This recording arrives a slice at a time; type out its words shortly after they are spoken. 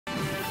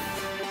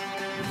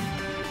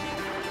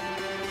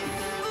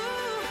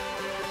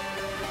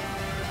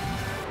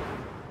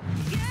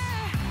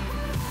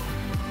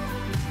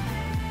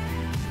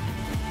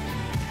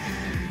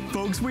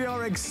Folks, we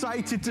are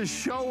excited to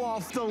show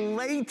off the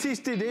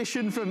latest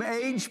edition from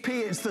HP.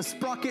 It's the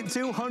Sprocket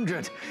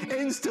 200.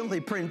 Instantly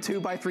print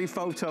 2x3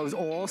 photos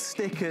or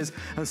stickers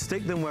and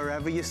stick them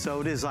wherever you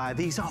so desire.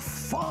 These are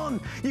fun.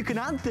 You can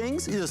add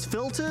things. There's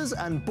filters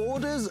and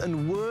borders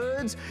and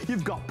words.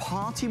 You've got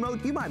party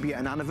mode. You might be at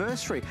an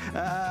anniversary,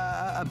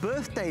 a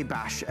birthday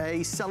bash,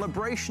 a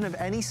celebration of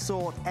any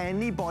sort.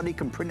 Anybody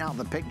can print out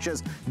the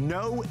pictures.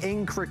 No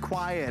ink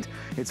required.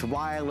 It's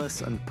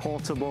wireless and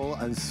portable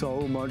and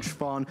so much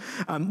fun.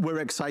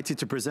 We're excited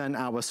to present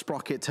our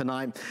Sprocket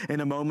tonight.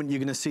 In a moment, you're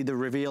gonna see the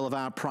reveal of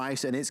our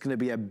price, and it's gonna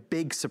be a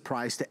big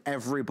surprise to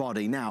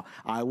everybody. Now,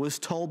 I was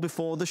told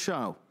before the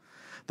show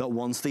that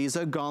once these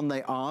are gone,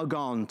 they are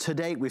gone. To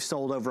date, we've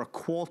sold over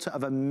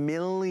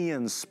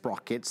 250,000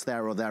 Sprockets,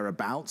 there or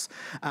thereabouts.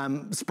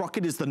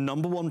 Sprocket is the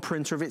 #1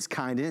 printer of its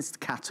kind in its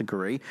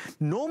category.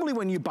 Normally,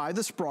 when you buy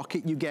the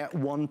Sprocket, you get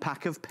 1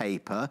 pack of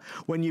paper.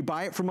 When you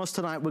buy it from us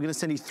tonight, we're gonna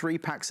send you 3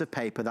 packs of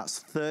paper. That's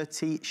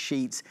 30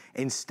 sheets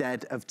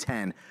instead of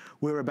 10.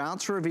 We're about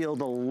to reveal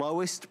the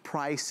lowest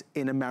price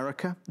in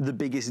America, the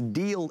biggest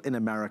deal in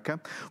America.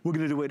 We're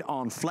gonna do it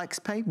on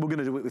FlexPay. We're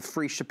gonna do it with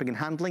free shipping and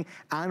handling,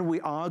 and we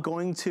are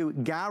going to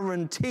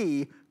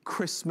guarantee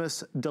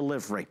Christmas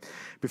delivery.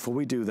 Before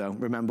we do though,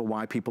 remember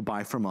why people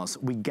buy from us.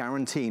 We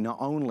guarantee not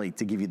only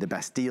to give you the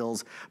best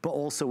deals, but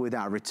also with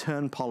our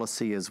return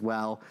policy as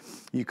well.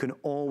 You can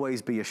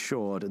always be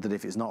assured that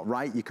if it's not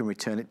right, you can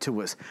return it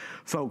to us.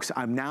 Folks,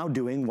 I'm now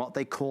doing what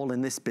they call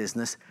in this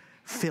business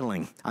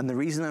filling. And the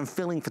reason I'm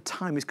filling for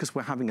time is because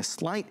we're having a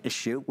slight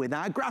issue with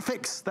our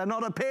graphics. They're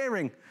not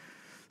appearing.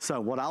 So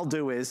what I'll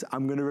do is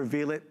I'm gonna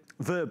reveal it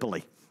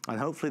verbally, and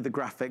hopefully the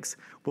graphics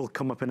will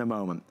come up in a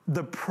moment.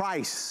 The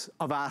price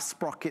of our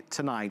Sprocket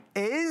tonight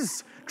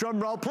is,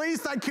 drum roll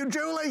please, thank you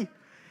Julie,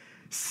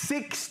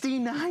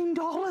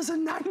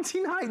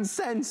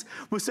 $69.99.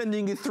 We're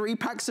sending you 3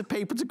 packs of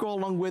paper to go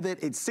along with it.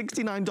 It's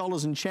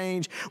 $69 and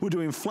change. We're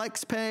doing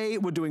flex pay.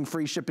 We're doing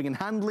free shipping and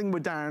handling. We're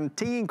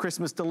guaranteeing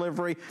Christmas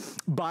delivery.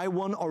 Buy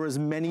one or as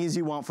many as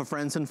you want for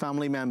friends and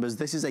family members.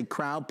 This is a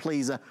crowd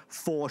pleaser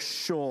for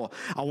sure.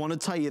 I want to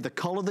tell you, the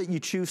color that you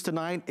choose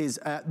tonight is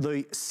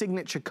the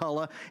signature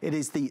color. It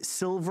is the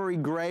silvery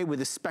gray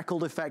with a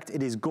speckled effect.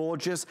 It is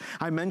gorgeous.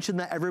 I mentioned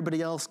that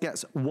everybody else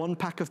gets 1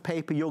 pack of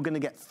paper. You're going to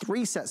get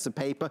 3 sets of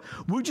paper.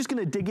 We're just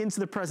gonna dig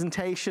into the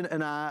presentation,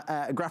 and our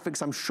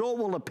graphics I'm sure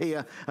will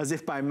appear as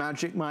if by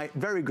magic. My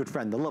very good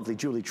friend, the lovely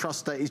Julie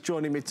Truster, is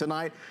joining me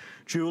tonight.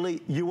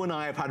 Julie, you and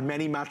I have had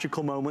many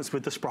magical moments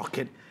with the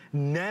Sprocket.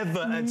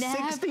 Never at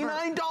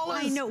 $69.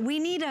 I know, we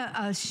need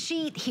a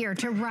sheet here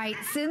to write.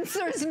 Since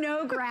there's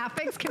no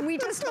graphics, can we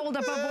just hold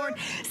up a board?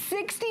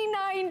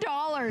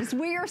 $69.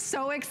 We are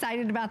so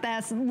excited about that.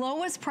 It's the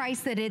lowest price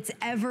that it's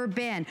ever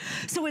been.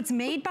 So it's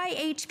made by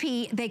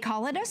HP. They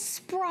call it a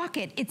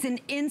Sprocket. It's an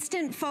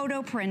instant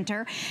photo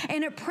printer,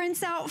 and it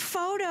prints out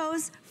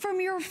photos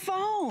from your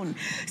phone.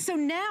 So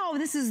now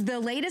this is the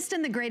latest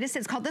and the greatest.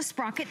 It's called the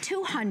Sprocket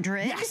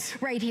 200. Yes.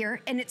 Right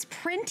here, and it's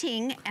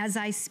printing as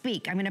I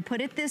speak. I'm gonna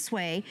put it this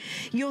way.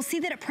 You'll see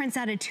that it prints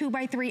out a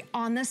 2x3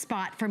 on the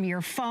spot from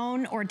your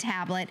phone or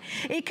tablet.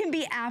 It can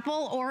be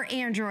Apple or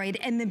Android,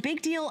 and the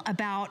big deal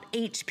about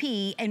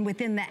HP and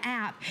within the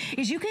app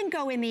is you can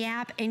go in the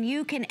app and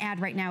you can add,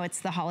 right now it's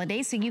the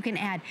holidays, so you can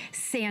add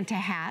Santa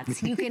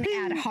hats, you can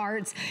add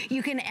hearts,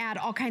 you can add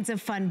all kinds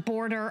of fun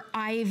border,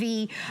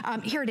 ivy.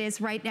 Here it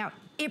is right now.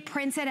 It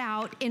prints it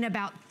out in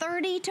about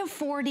 30 to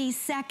 40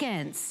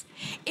 seconds.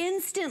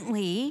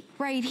 Instantly,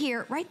 right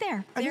here, right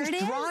there. And there it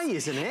is. It's dry,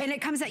 isn't it? And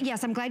it comes out,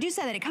 yes, I'm glad you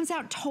said that. It comes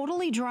out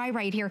totally dry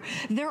right here.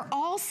 They're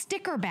all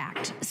sticker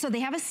backed. So they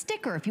have a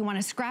sticker if you want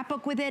to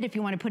scrapbook with it, if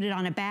you want to put it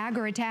on a bag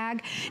or a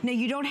tag. Now,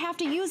 you don't have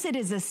to use it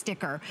as a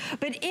sticker,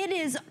 but it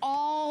is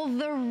all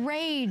the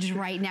rage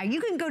right now. You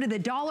can go to the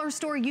dollar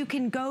store, you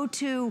can go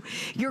to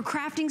your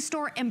crafting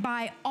store and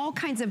buy all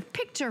kinds of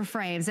picture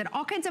frames and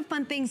all kinds of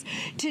fun things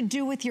to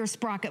do with your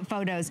Sprocket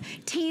photos.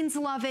 Teens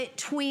love it,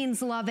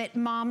 tweens love it,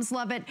 moms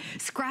love it,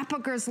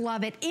 scrapbookers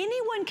love it.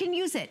 Anyone can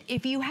use it.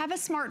 If you have a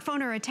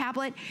smartphone or a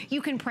tablet,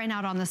 you can print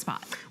out on the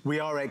spot.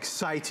 We are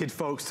excited,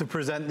 folks, to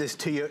present this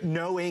to you.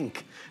 No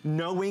ink.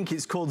 No ink.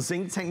 It's called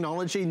zinc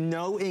technology.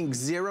 No ink.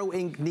 0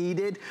 ink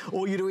needed.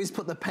 All you do is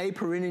put the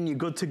paper in and you're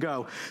good to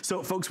go.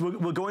 So, folks,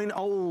 we're going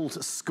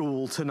old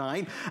school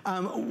tonight.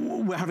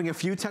 We're having a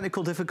few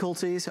technical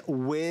difficulties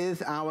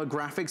with our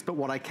graphics, but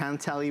what I can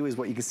tell you is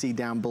what you can see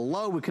down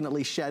below. We can at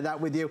least share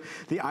that with you.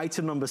 The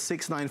item number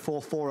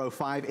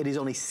 694405. It is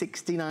only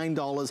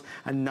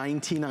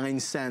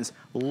 $69.99.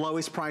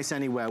 Lowest price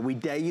anywhere. We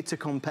dare you to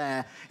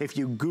compare. If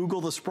you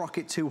Google the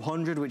Sprocket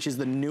 200, which is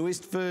the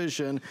newest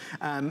version,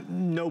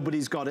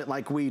 nobody's got it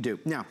like we do.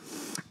 Now,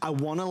 I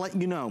want to let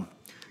you know,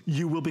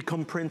 You will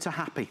become printer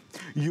happy.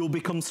 You'll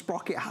become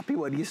sprocket happy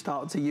when you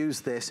start to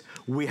use this.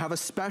 We have a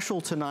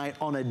special tonight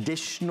on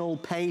additional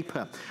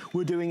paper.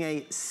 We're doing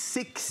a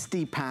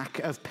 60 pack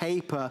of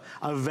paper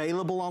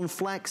available on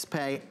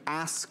FlexPay.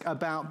 Ask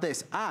about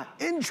this.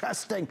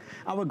 Interesting.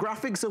 Our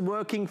graphics are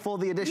working for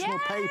the additional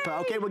paper.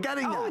 Okay, we're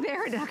getting there. Oh,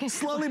 there it is. Okay.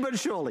 Slowly but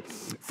surely.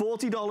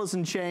 $40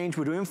 and change.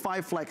 We're doing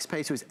 5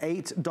 FlexPay, so it's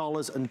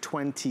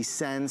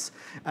 $8.20.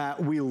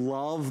 We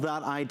love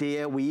that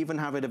idea. We even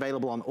have it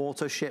available on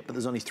auto ship, but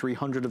there's only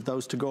 300 of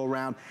those to go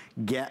around.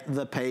 Get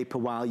the paper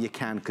while you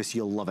can, because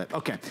you'll love it.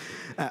 Okay,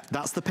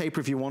 that's the paper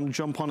if you want to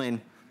jump on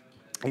in.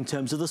 In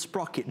terms of the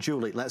sprocket,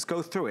 Julie, let's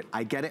go through it.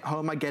 I get it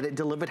home, I get it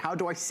delivered. How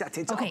do I set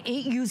it up? Okay,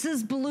 it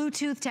uses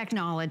Bluetooth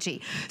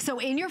technology. So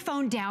in your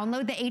phone,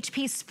 download the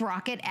HP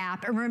Sprocket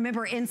app. And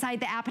remember, inside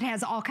the app, it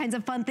has all kinds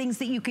of fun things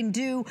that you can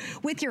do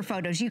with your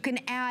photos. You can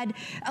add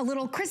a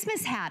little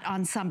Christmas hat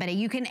on somebody.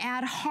 You can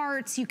add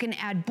hearts. You can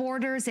add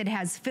borders. It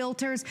has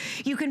filters.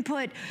 You can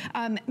put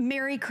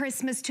Merry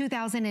Christmas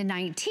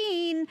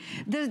 2019.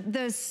 You can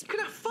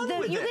have fun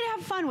with it. You can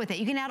have fun with it.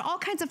 You can add all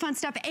kinds of fun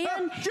stuff.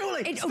 And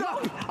Julie,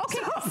 stop. Okay.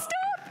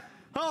 Stop!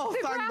 Oh,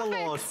 thank the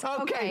Lord.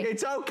 Okay,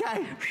 it's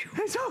okay.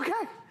 It's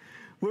okay.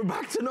 We're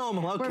back to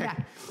normal. Okay. We're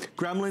back.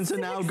 Gremlins are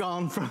now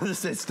gone from the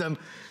system.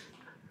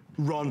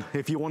 Run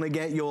if you want to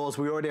get yours.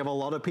 We already have a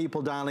lot of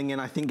people dialing in.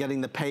 I think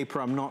getting the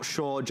paper, I'm not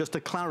sure. Just to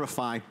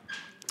clarify,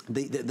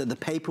 the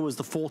paper was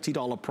the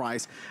 $40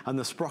 price and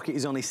the sprocket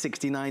is only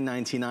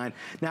 $69.99.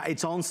 Now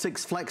it's on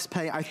 6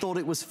 FlexPay. I thought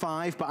it was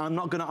 5, but I'm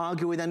not going to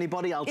argue with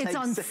anybody. It's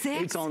on 6?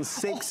 It's on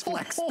 6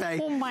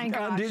 FlexPay. Oh my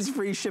gosh. And it's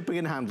free shipping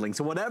and handling.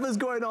 So whatever's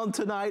going on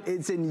tonight,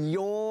 it's in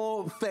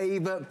your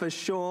favor for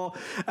sure.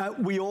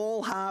 We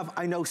all have,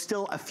 I know,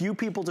 still a few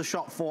people to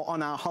shop for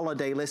on our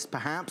holiday list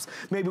perhaps.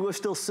 Maybe we're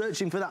still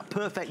searching for that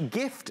perfect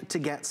gift to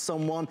get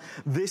someone.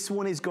 This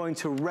one is going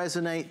to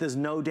resonate, there's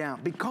no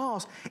doubt,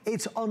 because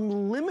it's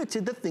unlimited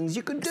the things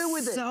you can do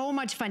with it. So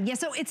much fun. Yeah,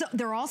 so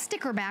they're all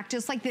sticker back,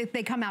 just like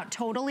they come out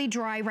totally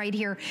dry right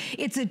here.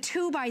 It's a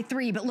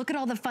 2x3, but look at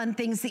all the fun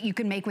things that you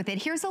can make with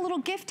it. Here's a little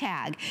gift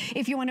tag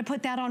if you want to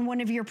put that on one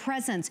of your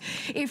presents.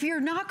 If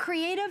you're not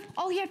creative,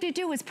 all you have to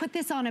do is put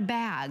this on a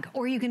bag,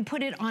 or you can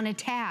put it on a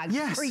tag,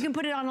 or you can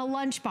put it on a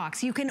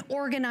lunchbox. You can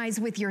organize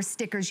with your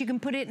stickers. You can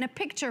put it in a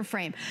picture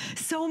frame.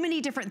 So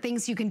many different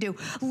things you can do.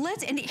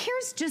 And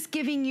here's just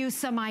giving you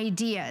some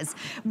ideas.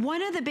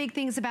 One of the big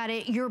things about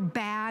it, your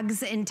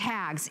bags and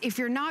tags. If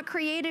you're not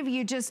creative,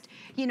 you just,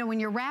 when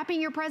you're wrapping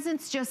your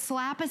presents, just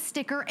slap a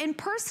sticker and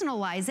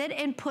personalize it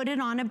and put it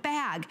on a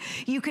bag.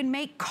 You can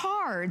make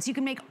cards. You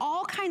can make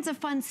all kinds of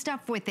fun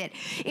stuff with it.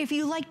 If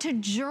you like to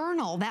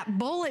journal, that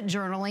bullet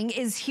journaling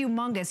is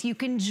humongous. You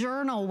can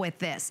journal with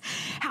this.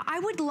 I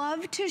would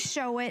love to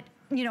show it,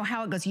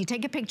 how it goes. You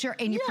take a picture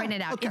and you print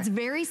it out. Okay. It's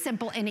very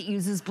simple and it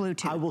uses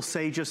Bluetooth. I will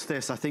say just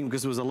this, I think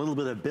because there was a little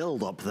bit of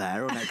build up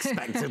there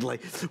unexpectedly.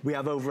 We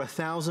have over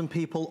 1,000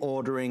 people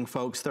ordering,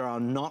 folks. There are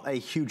not a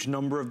huge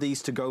number of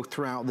these to go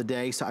throughout the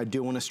day, so I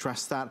do want to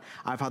stress that.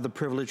 I've had the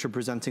privilege of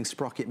presenting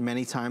Sprocket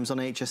many times on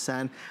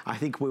HSN. I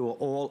think we were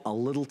all a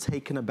little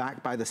taken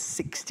aback by the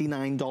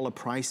 $69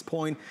 price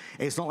point.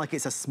 It's not like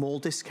it's a small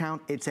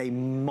discount, it's a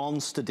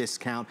monster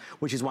discount,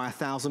 which is why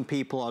 1,000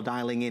 people are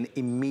dialing in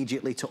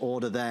immediately to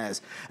order theirs.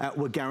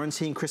 We're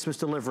guaranteeing Christmas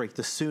delivery.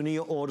 The sooner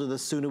you order, the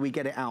sooner we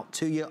get it out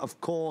to you. Of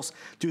course,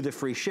 do the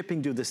free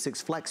shipping, do the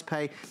 6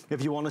 FlexPay.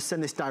 If you want to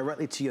send this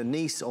directly to your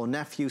niece or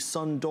nephew,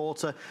 son,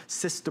 daughter,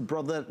 sister,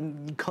 brother,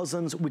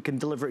 cousins, we can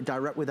deliver it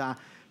direct with our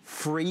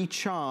free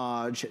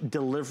charge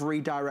delivery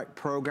direct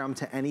program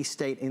to any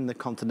state in the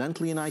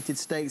continental United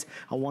States.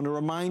 I want to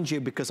remind you,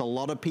 because a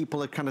lot of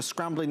people are kind of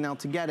scrambling now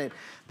to get it,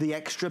 the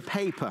extra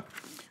paper.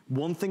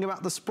 One thing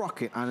about the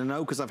Sprocket, and I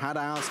know because I've had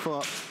ours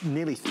for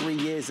nearly 3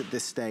 years at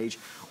this stage,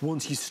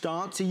 once you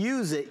start to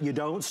use it, you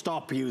don't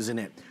stop using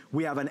it.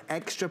 We have an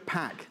extra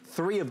pack,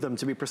 3 of them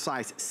to be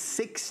precise,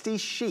 60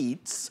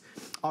 sheets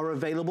are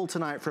available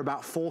tonight for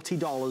about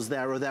 $40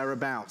 there or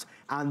thereabouts,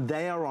 and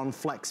they are on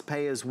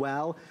FlexPay as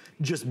well.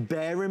 Just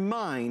bear in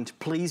mind,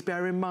 please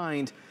bear in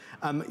mind,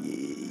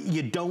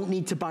 you don't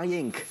need to buy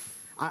ink.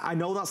 I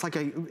know that's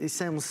it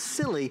sounds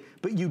silly,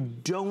 but you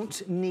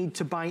don't need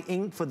to buy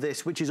ink for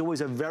this, which is always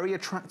a very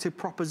attractive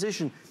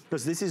proposition,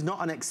 because this is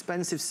not an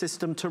expensive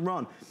system to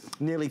run.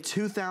 Nearly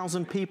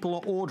 2,000 people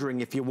are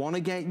ordering. If you want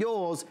to get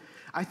yours,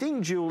 I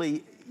think,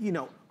 Julie,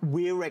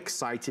 we're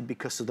excited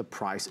because of the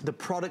price. The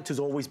product has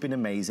always been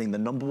amazing, the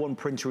 #1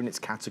 printer in its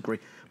category,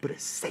 but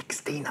it's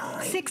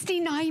 $69.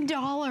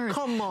 $69.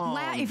 Come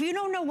on. If you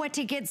don't know what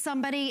to get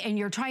somebody and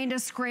you're trying to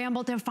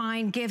scramble to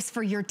find gifts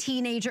for your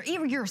teenager,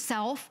 either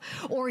yourself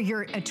or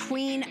you're a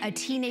tween, a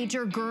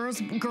teenager,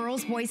 girls,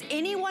 boys,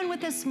 anyone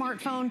with a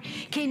smartphone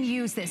can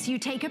use this. You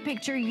take a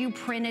picture, you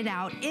print it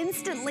out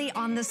instantly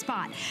on the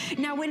spot.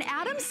 Now, when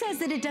Adam says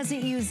that it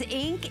doesn't use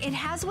ink, it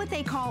has what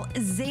they call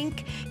zinc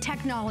ink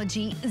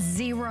technology,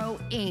 zero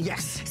ink.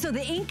 Yes. So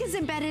the ink is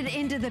embedded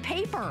into the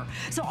paper.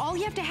 So all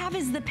you have to have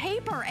is the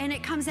paper, and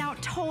it comes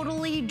out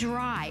totally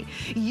dry.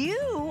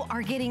 You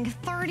are getting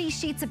 30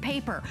 sheets of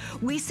paper.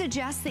 We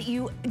suggest that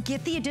you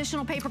get the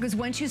additional paper, because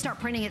once you start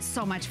printing, it's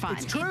so much fun.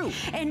 It's true.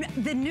 And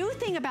the new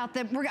thing about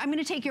I'm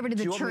gonna take you over to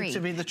the tree. Do you want me to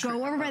be the tree?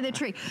 Go over by the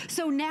tree.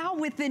 So now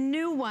with the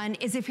new one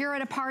is, if you're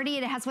at a party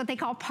and it has what they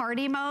call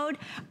party mode,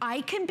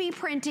 I can be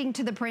printing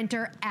to the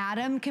printer,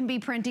 Adam can be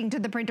printing to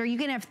the printer. You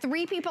can have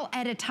 3 people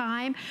at a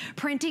time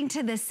printing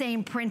to the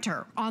same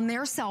printer on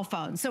their cell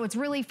phone. So it's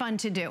really fun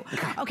to do.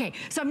 Okay,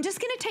 so I'm just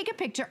gonna take a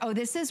picture. Oh,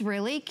 this is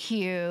really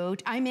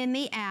cute. I'm in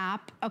the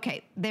app.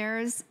 Okay,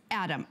 there's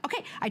Adam.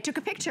 Okay, I took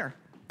a picture.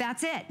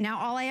 That's it. Now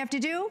all I have to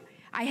do,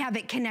 I have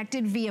it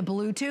connected via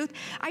Bluetooth.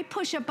 I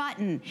push a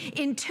button.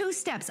 In 2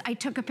 steps, I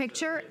took a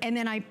picture and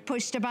then I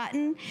pushed a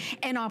button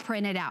and I'll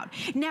print it out.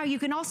 Now you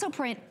can also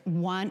print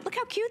one, look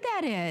how cute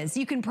that is.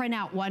 You can print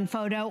out 1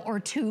 photo or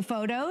 2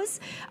 photos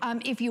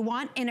if you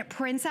want, and it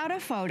prints out a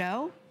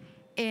photo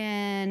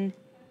in,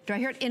 do I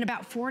hear it? In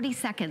about 40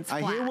 seconds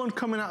flat. I hear one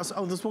coming out.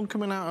 Oh, there's one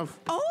coming out of.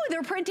 Oh,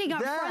 they're printing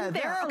up front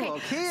there. Okay,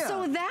 look, here.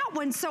 So that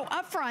one, so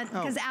up front,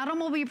 because Adam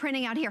will be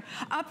printing out here.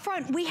 Up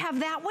front, we have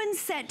that one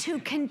set to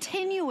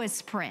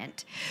continuous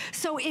print.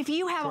 So if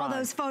you have all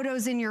those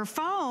photos in your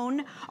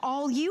phone,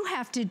 all you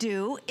have to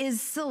do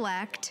is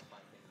select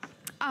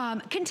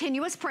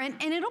continuous print,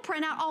 and it'll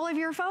print out all of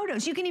your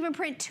photos. You can even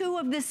print 2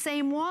 of the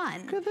same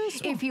one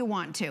if you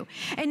want to.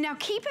 And now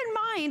keep in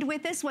mind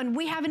with this one,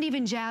 we haven't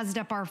even jazzed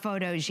up our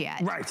photos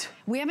yet. Right.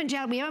 We haven't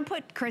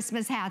put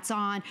Christmas hats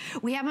on.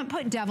 We haven't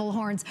put devil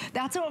horns.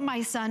 That's what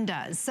my son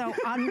does. So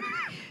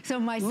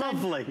my son,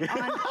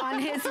 on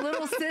his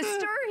little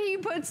sister, he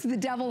puts the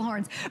devil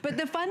horns. But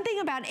the fun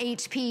thing about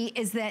HP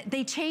is that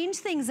they change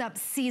things up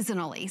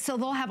seasonally. So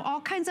they'll have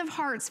all kinds of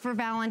hearts for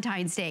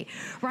Valentine's Day.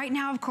 Right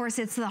now, of course,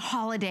 it's the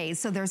holidays,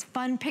 so there's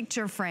fun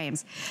picture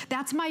frames.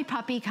 That's my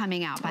puppy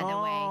coming out, by the way.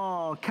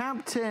 Oh,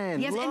 Captain,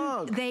 yes,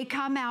 look. And they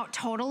come out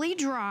totally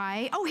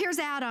dry. Oh, here's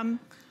Adam.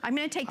 I'm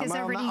gonna take this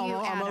over to you,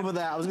 Adam. I'm over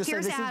there. I was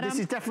gonna say, this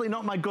is definitely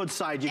not my good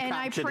side you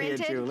captured here,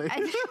 Julie.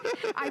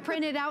 I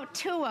printed out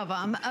 2 of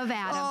them of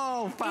Adam.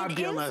 Oh,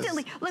 fabulous. And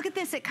instantly, look at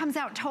this, it comes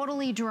out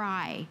totally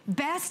dry.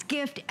 Best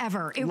gift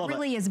ever. It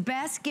really is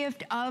best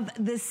gift of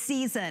the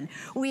season.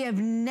 We have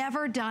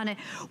never done it.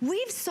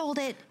 We've sold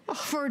it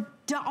for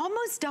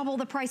almost double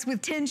the price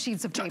with 10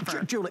 sheets of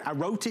paper. Julie, I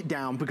wrote it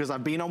down because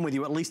I've been on with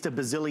you at least a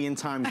bazillion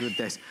times with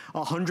this.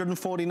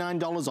 $149,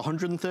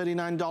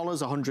 $139,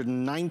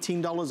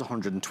 $119,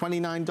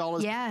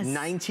 $129, yes.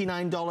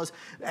 $99,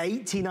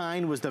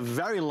 $89 was the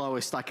very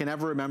lowest I can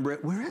ever remember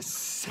it. We're at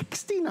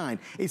 $69.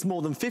 It's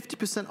more than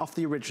 50% off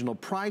the original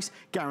price,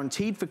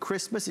 guaranteed for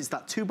Christmas. It's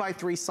that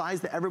 2x3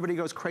 size that everybody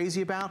goes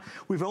crazy about.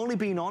 We've only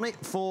been on it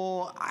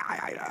for,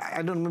 I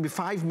don't know, maybe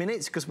 5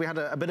 minutes, because we had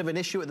a bit of an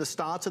issue at the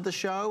start of the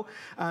show,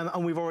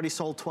 and we've already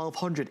sold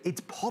 1,200.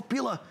 It's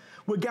popular.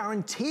 We're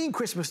guaranteeing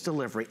Christmas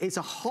delivery. It's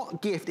a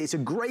hot gift. It's a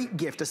great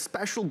gift, a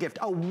special gift,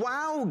 a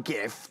wow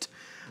gift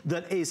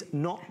that is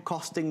not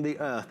costing the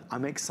earth.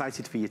 I'm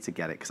excited for you to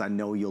get it, because I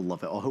know you'll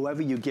love it. Or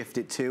whoever you gift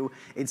it to,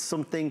 it's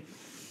something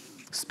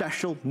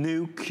special,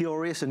 new,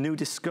 curious, a new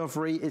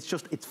discovery.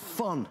 It's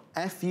fun,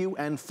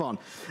 F-U-N, fun.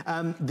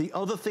 The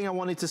other thing I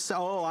wanted to say,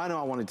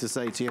 I wanted to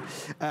say to you,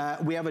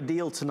 we have a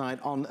deal tonight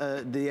on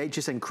the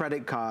HSN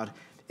credit card.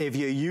 If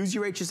you use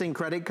your HSN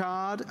credit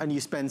card and you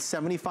spend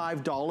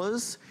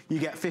 $75, you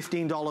get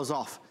 $15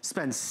 off.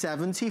 Spend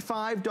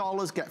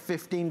 $75, get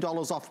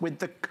 $15 off with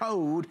the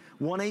code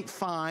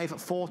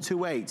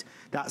 185428.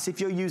 That's if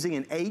you're using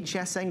an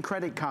HSN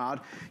credit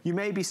card. You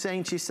may be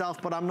saying to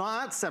yourself, but I'm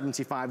not at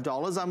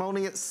 $75, I'm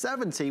only at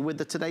 $70 with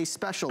the Today's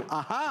Special.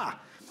 Aha!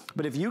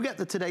 But if you get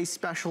the Today's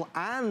Special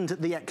and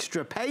the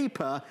extra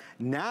paper,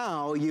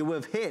 now you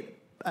have hit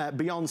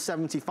beyond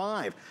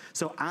 75.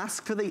 So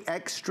ask for the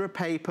extra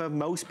paper.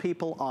 Most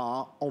people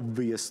are,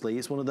 obviously.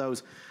 It's one of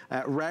those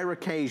rare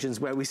occasions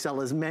where we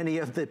sell as many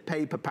of the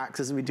paper packs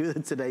as we do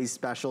the Today's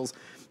Specials,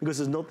 because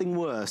there's nothing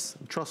worse.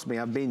 Trust me,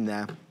 I've been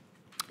there.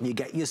 You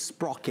get your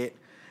sprocket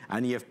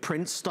and you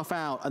print stuff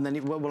out, and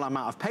then, well, I'm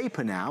out of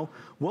paper now.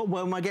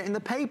 Where am I getting the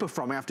paper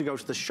from? I have to go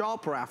to the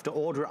shop, or I have to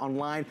order it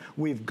online.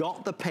 We've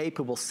got the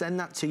paper, we'll send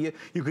that to you.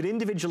 You could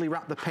individually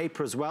wrap the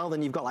paper as well,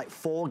 then you've got like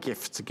 4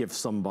 gifts to give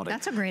somebody.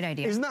 That's a great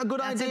idea. Isn't that a good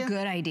idea? That's a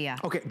good idea.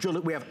 Okay, Julie,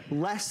 we have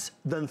less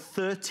than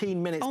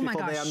 13 minutes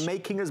before they are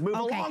making us move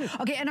along.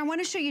 Okay, and I want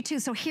to show you too.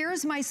 So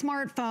here's my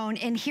smartphone,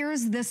 and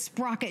here's the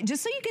sprocket.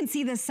 Just so you can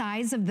see the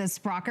size of the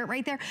sprocket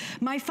right there.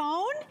 My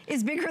phone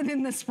is bigger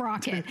than the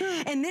sprocket.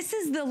 And this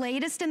is the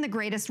latest in and the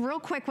greatest. Real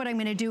quick, what I'm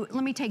gonna do,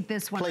 let me take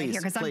this one right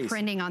here, because I'm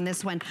printing on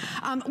this one.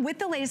 With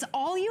the latest,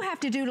 all you have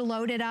to do to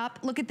load it up,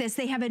 look at this,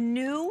 they have a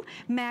new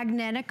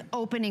magnetic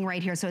opening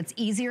right here, so it's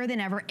easier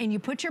than ever, and you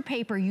put your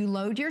paper, you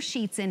load your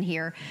sheets in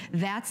here,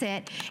 that's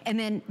it, and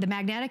then the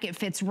magnetic, it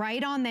fits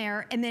right on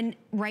there, and then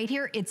right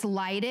here, it's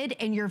lighted,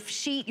 and your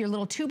sheet, your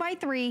little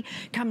 2x3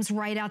 comes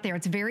right out there.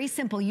 It's very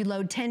simple. You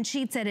load 10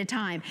 sheets at a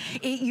time.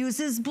 It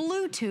uses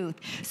Bluetooth.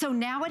 So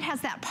now it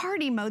has that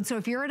party mode. So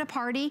if you're at a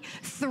party,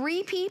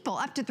 3 people,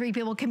 up to 3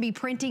 people can be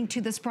printing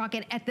to the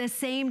sprocket at the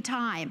same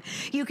time.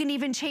 You can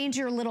even change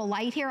your little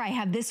light here. I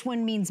have this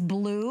one means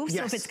blue.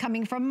 So if it's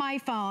coming from my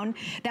phone,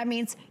 that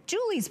means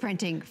Julie's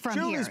printing from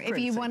here. If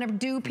you want to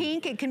do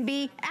pink, it can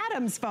be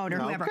Adam's phone or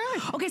whoever.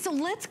 Okay, so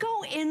let's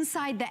go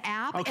inside the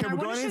app. Okay, and I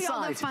want to show you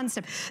all the fun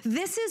stuff.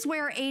 This is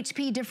where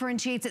HP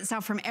differentiates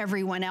itself from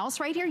everyone else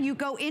right here. You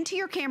go into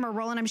your camera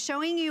roll, and I'm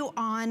showing you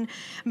on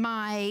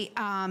my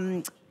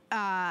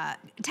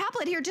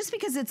tablet here just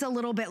because it's a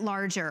little bit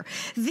larger.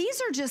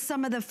 These are just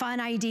some of the fun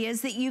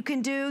ideas that you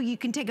can do. You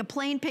can take a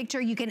plain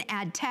picture, you can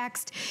add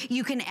text,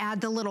 you can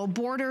add the little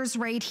borders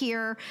right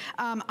here.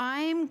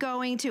 I'm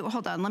going to,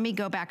 hold on, let me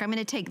go back. I'm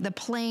gonna take the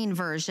plain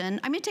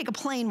version. I'm gonna take a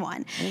plain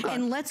one,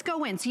 and let's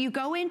go in. So you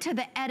go into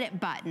the edit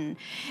button.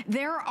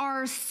 There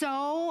are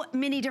so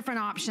many different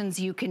options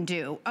you can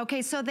do.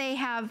 Okay, so they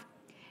have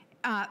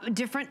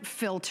different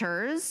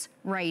filters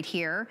right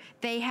here.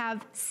 They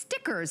have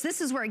stickers. This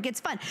is where it gets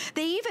fun.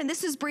 They even,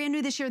 this is brand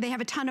new this year, they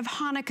have a ton of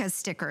Hanukkah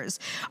stickers.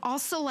 I'll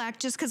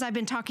select, just because I've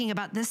been talking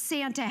about the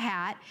Santa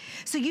hat.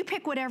 So you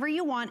pick whatever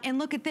you want, and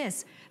look at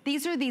this.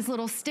 These are these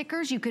little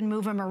stickers. You can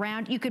move them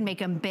around. You can make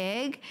them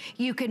big.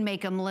 You can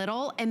make them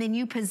little, and then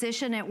you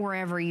position it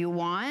wherever you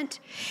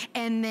want.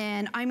 And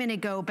then I'm gonna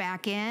go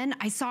back in.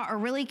 I saw a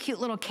really cute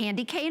little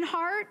candy cane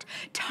heart.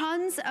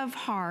 Tons of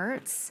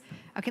hearts.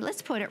 Okay,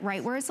 let's put it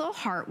right where his little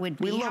heart would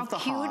be. How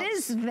cute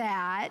is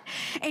that?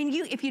 And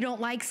you, if you don't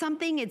like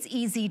something, it's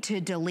easy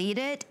to delete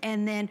it.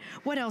 And then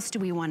what else do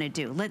we want to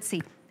do? Let's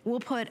see.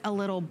 We'll put a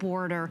little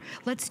border.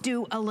 Let's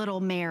do a little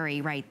Mary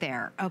right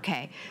there.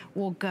 Okay,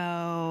 we'll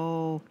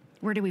go,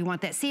 where do we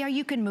want that? See how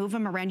you can move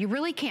them around? You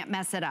really can't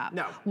mess it up.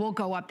 No. We'll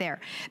go up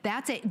there.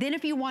 That's it. Then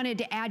if you wanted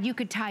to add, you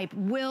could type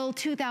Will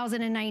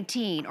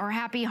 2019 or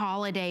Happy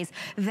Holidays.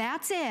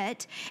 That's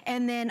it.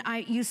 And then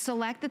you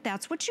select that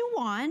that's what you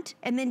want.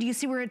 And then do you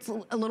see where it's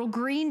a little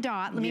green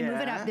dot? Let me move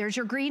it up. There's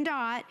your green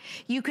dot.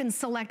 You can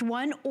select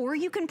one, or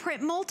you can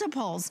print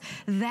multiples.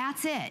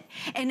 That's it.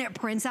 And it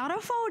prints out a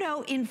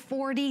photo in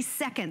 40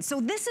 seconds. So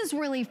this is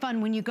really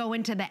fun when you go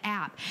into the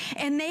app.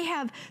 And they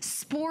have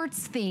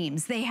sports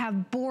themes. They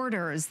have borders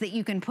that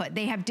you can put.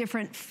 They have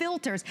different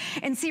filters.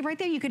 And see right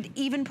there, you could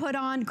even put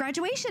on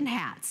graduation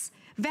hats.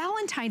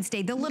 Valentine's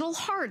Day, the little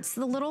hearts,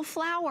 the little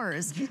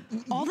flowers,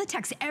 all the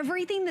text,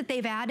 everything that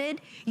they've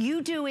added,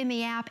 you do in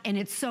the app, and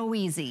it's so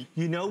easy.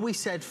 You know, we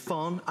said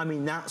fun. I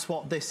mean, that's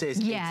what this is.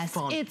 Yes, it's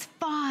fun. It's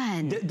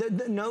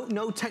fun.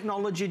 No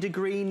technology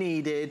degree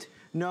needed.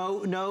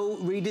 No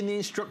reading the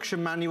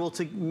instruction manual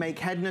to make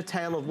head and a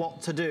tail of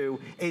what to do.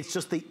 It's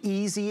just the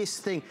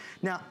easiest thing.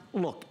 Now,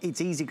 look,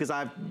 it's easy because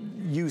I've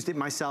used it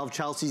myself.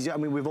 Chelsea's, I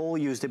mean, we've all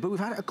used it, but we've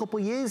had it a couple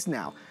of years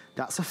now.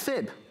 That's a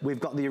fib.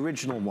 We've got the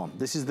original one.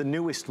 This is the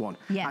newest one.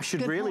 Yes, I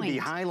should really be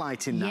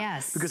highlighting that.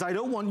 Yes. Because I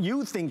don't want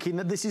you thinking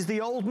that this is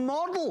the old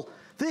model.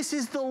 This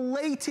is the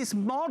latest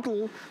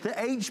model that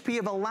HP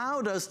have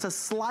allowed us to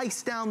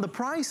slice down the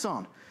price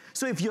on.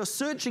 So if you're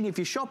searching, if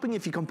you're shopping,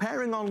 if you're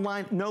comparing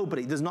online,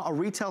 nobody, there's not a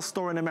retail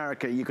store in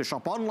America. You can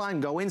shop online,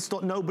 go in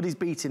store, nobody's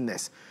beating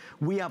this.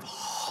 We have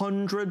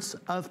hundreds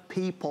of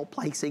people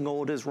placing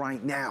orders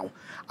right now.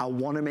 I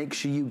wanna make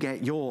sure you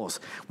get yours.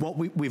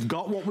 We've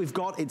got what we've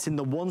got. It's in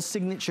the one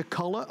signature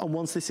color, and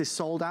once this is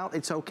sold out,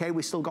 it's okay.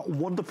 We've still got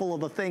wonderful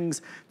other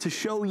things to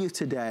show you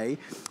today,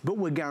 but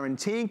we're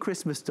guaranteeing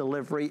Christmas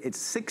delivery. It's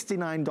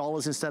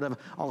 $69 instead of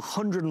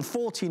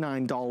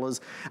 $149.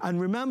 And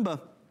remember,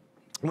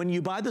 when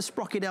you buy the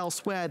sprocket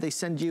elsewhere, they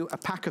send you a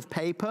pack of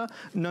paper.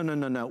 No.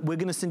 We're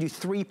gonna send you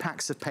 3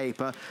 packs of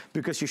paper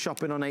because you're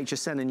shopping on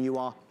HSN and you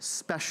are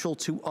special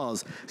to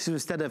us. So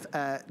instead of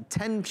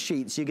 10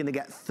 sheets, you're gonna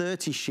get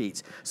 30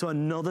 sheets. So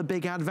another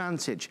big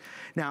advantage.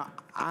 Now,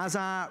 as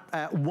our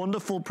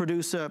wonderful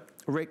producer,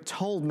 Rick,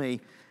 told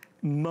me,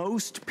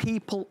 most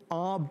people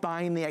are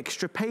buying the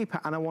extra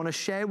paper, and I wanna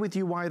share with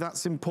you why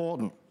that's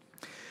important.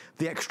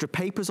 The extra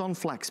paper's on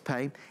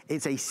FlexPay.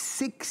 It's a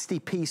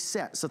 60-piece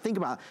set. So think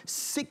about it,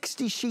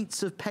 60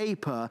 sheets of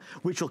paper,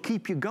 which will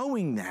keep you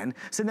going then.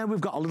 So now we've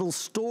got a little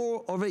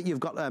store of it. You've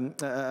got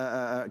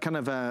kind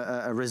of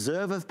a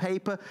reserve of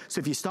paper. So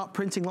if you start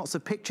printing lots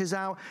of pictures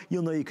out,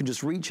 you'll know you can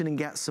just reach in and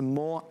get some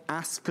more.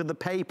 Ask for the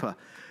paper.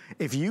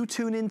 If you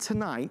tune in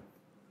tonight,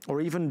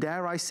 or even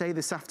dare I say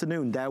this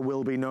afternoon, there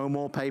will be no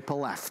more paper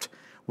left.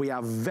 We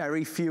have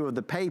very few of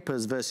the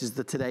papers versus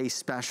the today's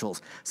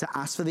specials. So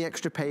ask for the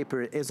extra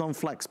paper. It is on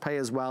FlexPay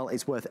as well.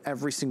 It's worth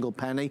every single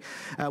penny.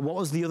 What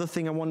was the other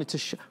thing I wanted to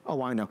show?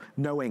 Oh, I know.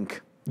 No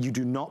ink. You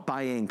do not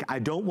buy ink. I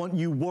don't want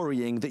you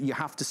worrying that you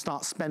have to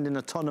start spending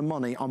a ton of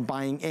money on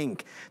buying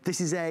ink. This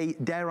is a,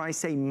 dare I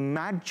say,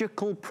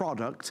 magical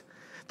product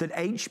that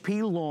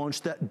HP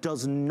launched that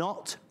does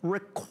not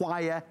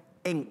require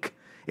ink.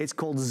 It's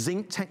called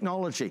zinc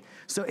technology.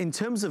 So in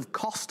terms of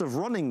cost of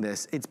running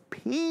this, it's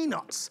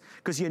peanuts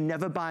because you're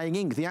never buying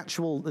ink. The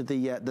actual,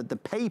 the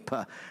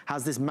paper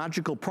has this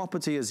magical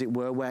property, as it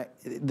were, where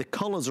the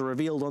colors are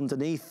revealed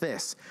underneath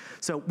this.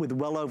 So with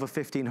well over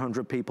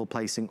 1,500 people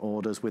placing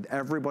orders, with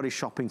everybody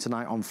shopping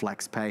tonight on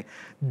FlexPay,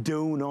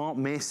 do not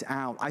miss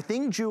out. I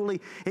think,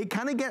 Julie, it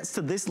kind of gets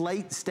to this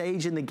late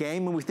stage in the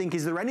game and we think,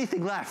 is there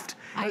anything left?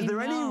 Is there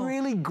any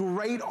really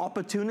great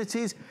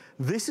opportunities?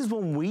 This is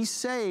when we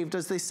saved,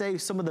 as they say,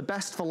 some of the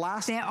best for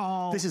last.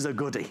 This is a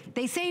goodie.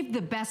 They saved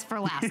the best for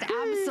last,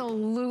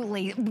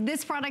 absolutely.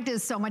 This product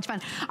is so much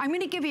fun. I'm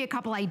gonna give you a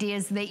couple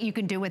ideas that you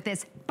can do with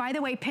this. By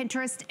the way,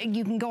 Pinterest,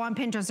 you can go on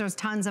Pinterest, there's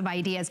tons of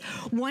ideas.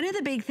 One of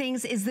the big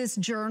things is this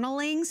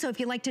journaling. So if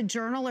you like to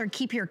journal or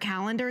keep your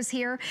calendars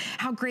here,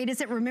 how great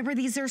is it? Remember,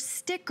 these are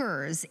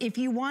stickers if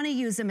you wanna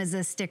use them as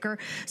a sticker.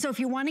 So if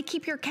you wanna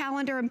keep your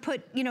calendar and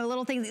put, you know,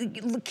 little things,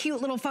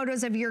 cute little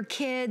photos of your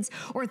kids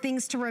or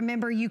things to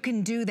remember, you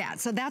can do that.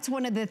 So that's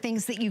one of the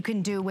things that you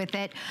can do with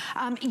it.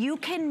 You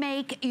can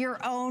make your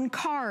own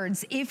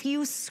cards. If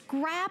you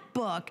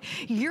scrapbook,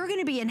 you're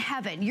gonna be in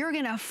heaven. You're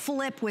gonna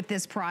flip with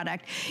this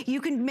product.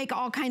 You can make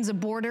all kinds of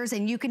borders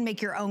and you can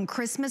make your own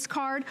Christmas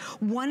card.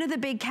 One of the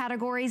big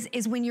categories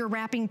is when you're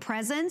wrapping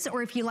presents,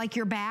 or if you like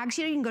your bags,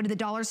 you know, you can go to the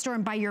dollar store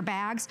and buy your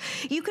bags.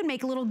 You can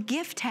make little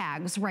gift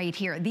tags right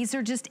here. These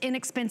are just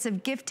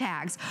inexpensive gift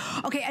tags.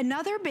 Okay,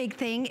 another big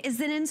thing is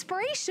an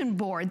inspiration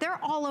board. They're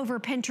all over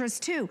Pinterest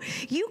too.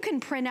 You can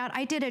print out,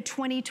 I did a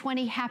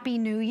 2020 Happy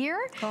New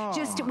Year,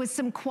 just with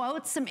some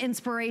quotes, some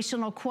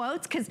inspirational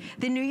quotes, because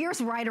the New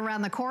Year's right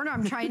around the corner.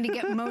 I'm trying to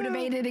get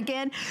motivated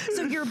again.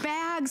 So your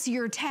bags,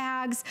 your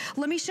tags,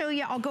 let me show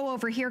you, I'll go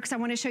over here because I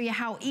want to show you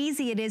how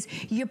easy it is.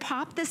 You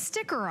pop the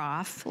sticker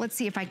off. Let's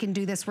see if I can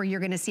do this where you're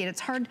going to see it.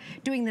 It's hard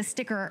doing the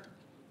sticker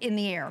in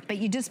the air, but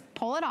you just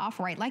pull it off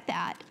right like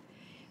that.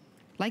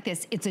 Like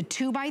this. It's a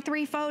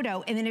 2x3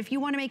 photo, and then if you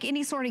want to make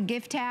any sort of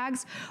gift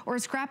tags or a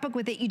scrapbook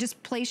with it, you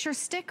just place your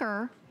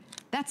sticker.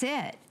 That's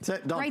it.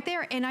 Done. Right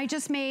there. And I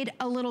just made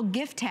a little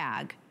gift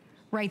tag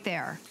right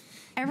there.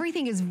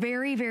 Everything is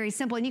very, very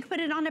simple. And you can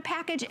put it on a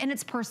package and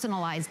it's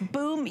personalized.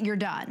 Boom, you're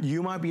done.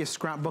 You might be a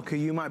scrapbooker,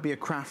 you might be a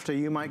crafter,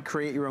 you might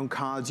create your own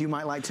cards, you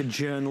might like to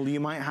journal, you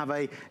might have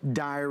a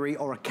diary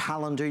or a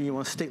calendar, you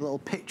want to stick little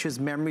pictures,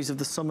 memories of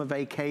the summer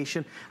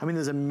vacation. I mean,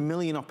 there's a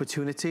million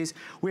opportunities.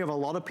 We have a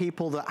lot of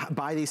people that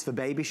buy these for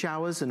baby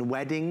showers and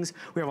weddings.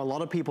 We have a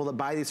lot of people that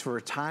buy these for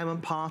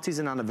retirement parties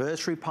and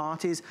anniversary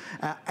parties,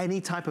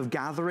 any type of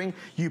gathering.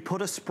 You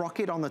put a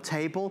sprocket on the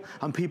table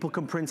and people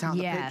can print out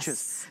the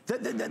pictures.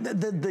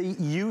 The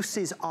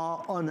uses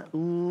are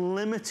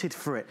unlimited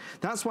for it.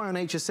 That's why on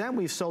HSN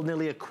we've sold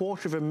nearly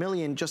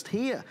 250,000 just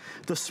here.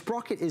 The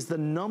Sprocket is the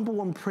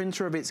 #1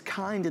 printer of its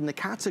kind in the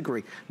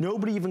category.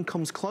 Nobody even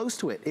comes close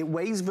to it. It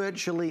weighs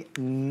virtually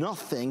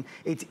nothing.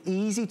 It's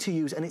easy to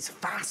use and it's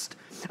fast.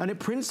 And it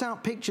prints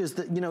out pictures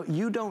that, you know,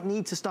 you don't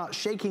need to start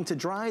shaking to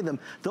dry them.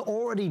 They're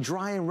already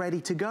dry and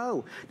ready to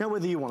go. Now,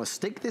 whether you want to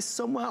stick this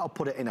somewhere or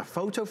put it in a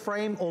photo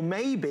frame or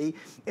maybe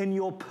in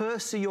your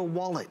purse or your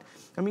wallet.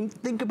 I mean,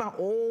 think about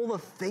all the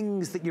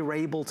things that you're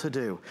able to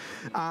do.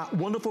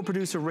 Wonderful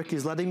producer Rick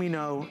is letting me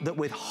know that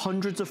with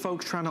hundreds of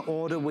folks trying to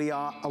order, we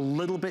are a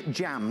little bit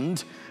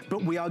jammed,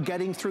 but we are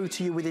getting through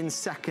to you within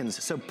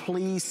seconds. So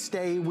please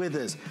stay with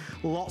us.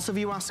 Lots of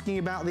you asking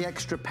about the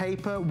extra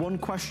paper. One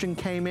question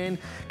came in,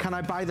 can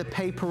I buy the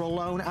paper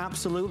alone?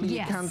 Absolutely,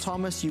 yes. You can,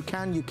 Thomas. You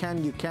can, you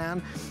can, you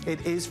can.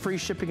 It is free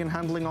shipping and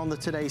handling on the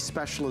Today's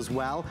Special as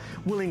well.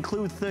 We'll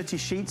include 30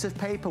 sheets of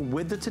paper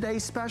with the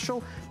Today's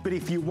Special, but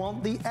if you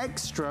want the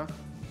extra,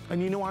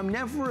 and you know I'm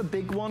never a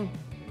big one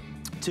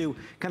to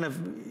kind of,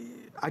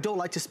 I don't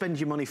like to spend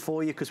your money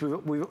for you because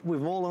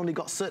we've all only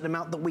got a certain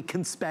amount that we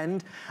can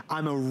spend.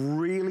 I'm a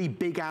really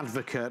big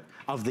advocate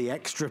of the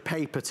extra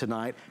paper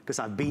tonight because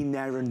I've been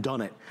there and done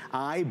it.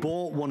 I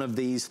bought one of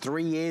these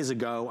 3 years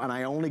ago and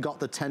I only got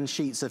the 10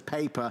 sheets of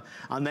paper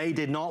and they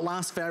did not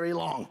last very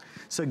long.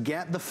 So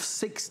get the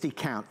 60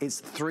 count. It's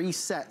 3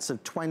 sets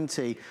of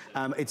 20.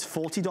 It's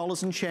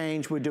 $40 and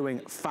change. We're doing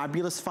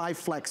fabulous 5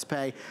 flex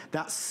pay.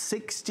 That's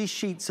 60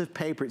 sheets of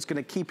paper. It's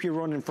gonna keep you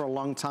running for a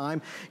long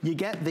time. You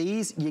get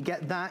these, you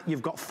get that,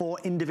 you've got 4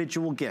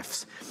 individual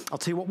gifts. I'll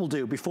tell you what we'll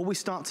do. Before we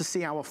start to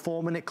see our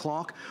 4-minute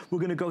clock, we're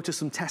gonna go to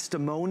some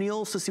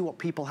testimonials to see what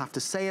people have to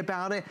say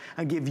about it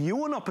and give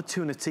you an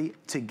opportunity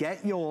to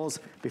get yours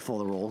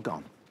before they're all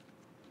gone.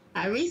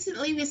 I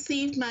recently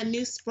received my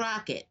new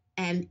Sprocket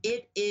and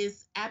it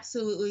is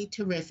absolutely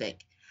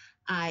terrific.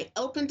 I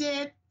opened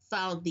it,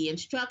 followed the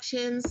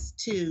instructions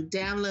to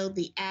download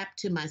the app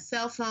to my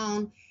cell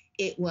phone.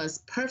 It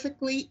was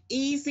perfectly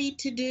easy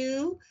to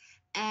do.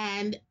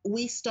 And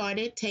we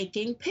started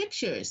taking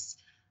pictures.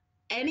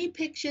 Any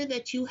picture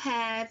that you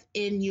have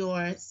in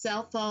your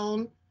cell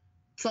phone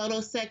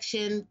photo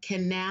section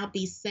can now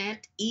be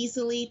sent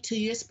easily to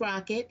your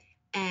Sprocket.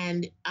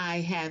 And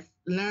I have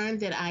learned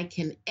that I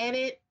can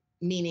edit,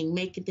 meaning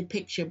make the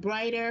picture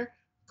brighter,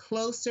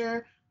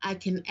 closer. I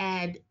can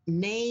add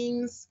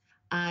names.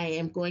 I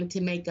am going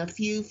to make a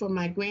few for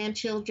my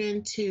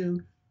grandchildren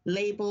to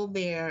label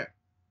their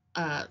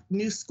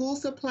new school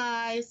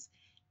supplies.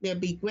 They'll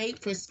be great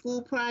for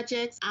school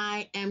projects.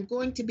 I am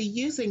going to be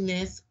using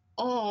this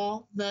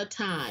all the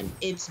time.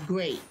 It's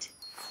great.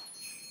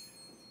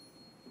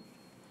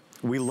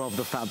 We love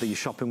the fact that you're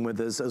shopping with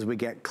us as we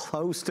get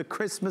close to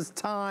Christmas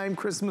time,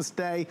 Christmas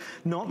Day.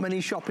 Not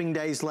many shopping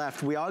days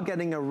left. We are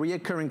getting a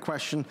reoccurring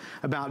question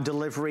about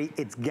delivery.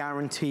 It's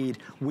guaranteed.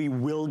 We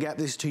will get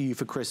this to you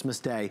for Christmas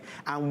Day,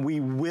 and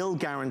we will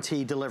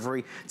guarantee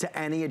delivery to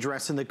any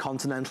address in the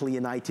continental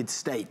United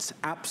States.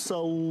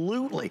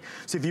 Absolutely.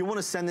 So if you want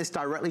to send this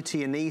directly to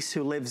your niece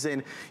who lives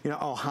in,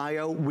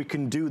 Ohio, we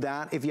can do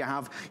that. If you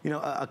have,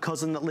 a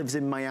cousin that lives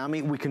in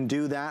Miami, we can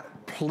do that.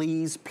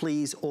 Please,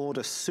 please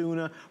order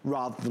sooner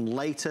rather than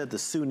later. The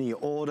sooner you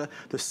order,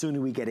 the sooner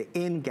we get it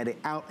in, get it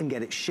out, and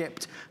get it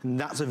shipped. And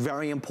that's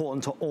very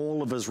important to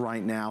all of us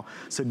right now.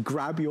 So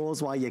grab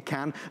yours while you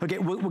can. Okay,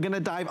 we're going to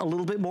dive a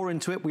little bit more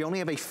into it. We only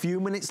have a few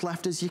minutes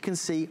left, as you can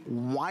see.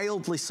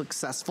 Wildly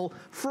successful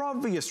for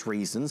obvious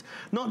reasons.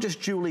 Not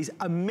just Julie's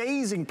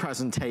amazing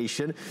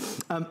presentation,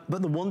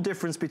 but the one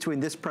difference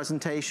between this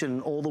presentation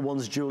and all the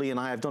ones Julie and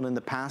I have done in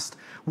the past,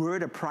 we're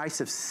at a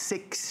price of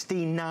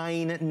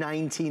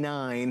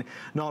 $69.99,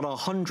 not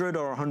 $100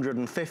 or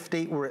 $150.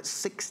 We're at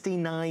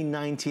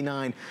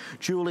 $69.99.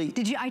 Julie.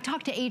 I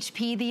talked to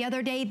HP the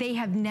other day. They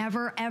have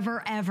never,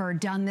 ever, ever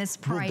done this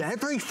price. Well, they're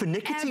very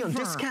finicky on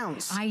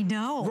discounts. I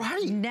know.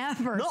 Right.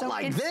 Never. Not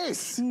like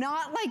this.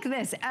 Not like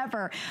this,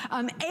 ever.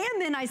 And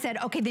then I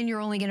said, okay, then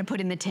you're only going to put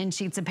in the 10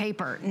 sheets of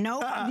paper.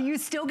 Nope. You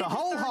still get the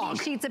whole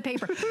 30 sheets of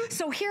paper.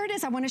 So here it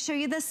is. I want to show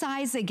you the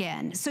size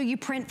again. So you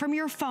print from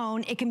your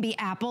phone. It can be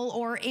Apple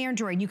or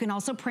Android. You can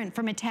also print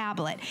from a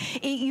tablet.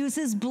 It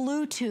uses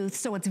Bluetooth,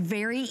 so it's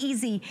very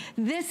easy.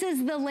 This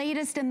is the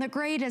latest and the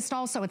greatest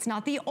also. It's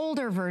not the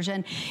older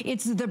version.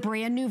 It's the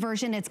brand new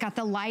version. It's got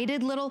the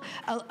lighted a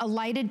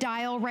lighted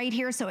dial right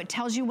here, so it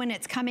tells you when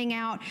it's coming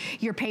out.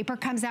 Your paper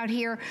comes out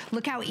here.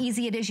 Look how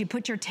easy it is. You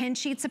put your 10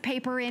 sheets of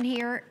paper in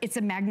here. It's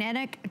a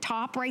magnetic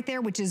top right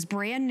there, which is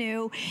brand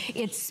new.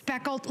 It's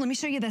speckled. Let me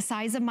show you the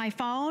size of my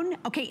phone.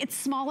 Okay, it's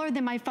smaller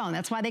than my phone.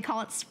 That's why they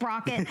call it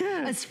Sprocket,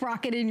 a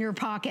sprocket in your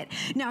pocket.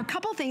 Now, a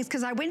couple things,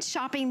 because I went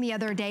shopping the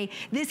other day.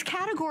 This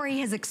category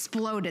has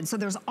exploded, so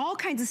there's all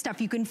kinds of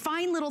stuff. You can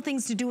find little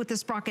things to do with the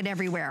sprocket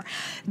everywhere.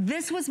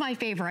 This was my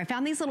favorite. I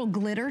found these little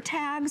glitter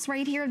tags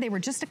right here. They were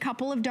just a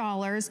couple of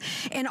dollars,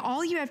 and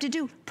all you have to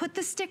do, put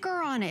the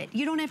sticker on it.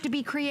 You don't have to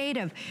be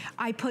creative.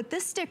 I put the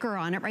sticker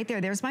on it right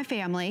there. There's my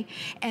family,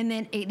 and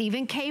then it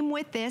even came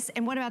with this.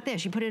 And what about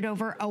this? You put it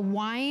over a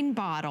wine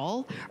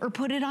bottle or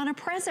put it on a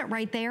present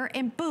right there,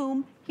 and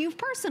boom, you've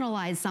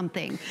personalized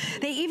something.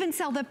 They even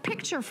sell the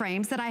picture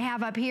frames that I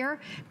have up here,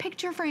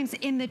 picture frames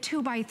in the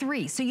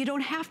 2x3, so you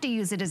don't have to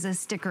use it as a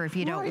sticker if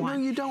you don't want.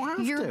 No, you don't have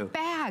to. Your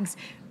bags,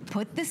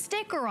 put the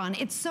sticker on.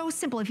 It's so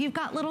simple. If you've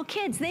got little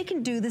kids, they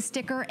can do the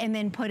sticker and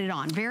then put it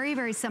on. Very,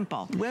 very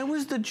simple. Where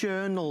was the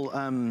journal?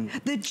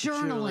 The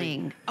journaling.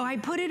 Julie? Oh, I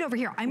put it over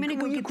here. I'm gonna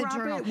go get the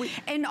journal.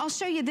 And I'll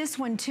show you this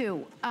one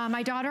too.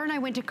 My daughter and I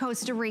went to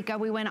Costa Rica.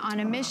 We went on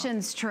a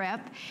missions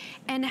trip.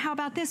 And how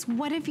about this?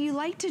 What if you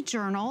like to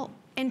journal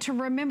and to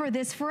remember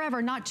this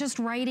forever, not just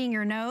writing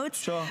your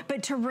notes,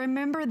 but to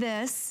remember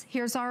this.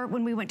 Here's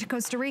when we went to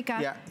Costa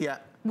Rica. Yeah.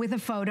 With a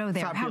photo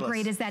there. Fabulous. How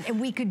great is that? And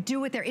we could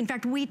do it there. In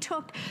fact, we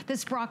took the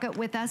sprocket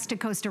with us to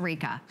Costa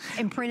Rica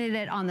and printed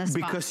it on the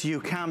spot. Because you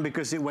can,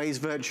 because it weighs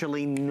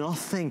virtually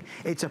nothing.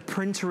 It's a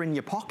printer in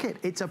your pocket.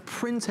 It's a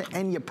printer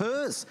in your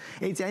purse.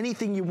 It's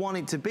anything you want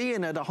it to be,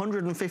 and at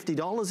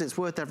 $150, it's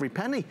worth every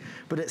penny.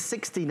 But at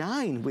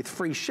 $69 with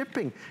free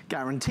shipping,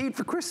 guaranteed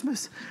for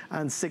Christmas,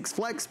 and 6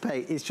 flex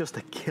pay, it's just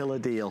a killer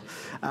deal.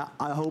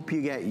 I hope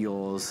you get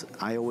yours.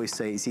 I always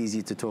say it's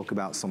easy to talk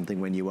about something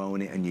when you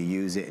own it and you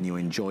use it and you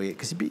enjoy it,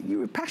 because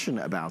you're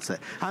passionate about it.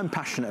 I'm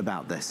passionate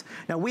about this.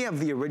 Now, we have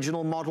the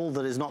original model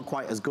that is not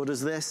quite as good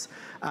as this.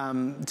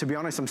 To be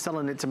honest, I'm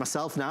selling it to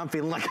myself now. I'm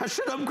feeling like I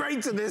should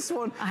upgrade to this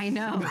one. I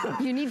know.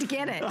 You need to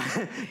get it.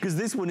 Because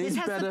this one is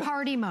better. This has the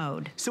party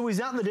mode. So is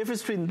that the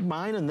difference between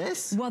mine and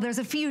this? Well, there's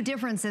a few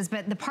differences,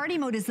 but the party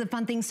mode is the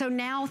fun thing. So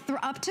now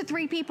up to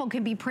 3 people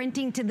can be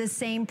printing to the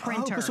same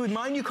printer. Oh, because with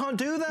mine you can't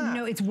do that.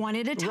 No, it's one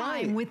at a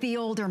time with the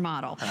older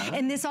model.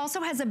 And this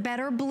also has a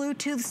better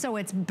Bluetooth, so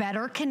it's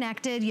better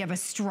connected. You have a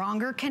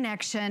stronger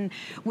connection,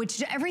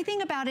 which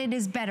everything about it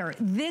is better.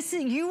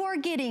 You are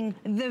getting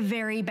the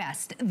very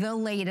best, the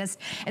latest,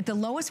 at the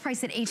lowest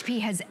price that HP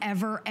has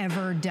ever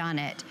done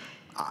it.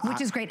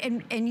 Which is great,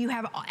 and you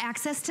have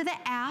access to the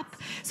app,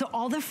 so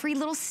all the free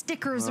little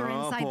stickers are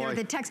inside there,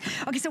 the text.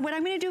 Okay, so what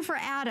I'm gonna do for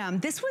Adam,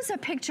 this was a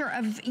picture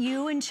of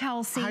you and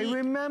Chelsea. I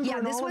remember.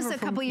 Yeah, this was a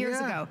couple years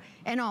ago.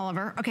 And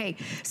Oliver. Okay,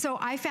 so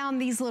I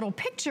found these little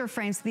picture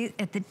frames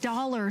at the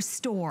dollar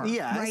store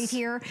right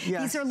here.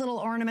 These are little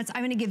ornaments.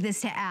 I'm gonna give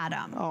this to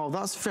Adam. Oh,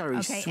 that's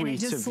very sweet of you. Okay, and it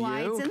just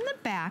slides in the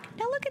back.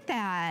 Now look at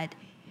that.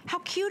 How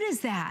cute is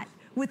that?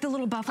 with the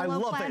little buffalo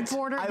flag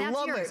border. I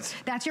love it.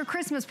 That's your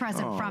Christmas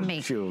present from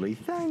me. Julie,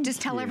 thank you.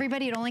 Just tell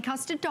everybody it only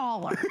cost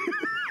 $1.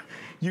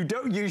 You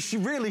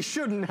really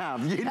shouldn't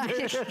have. You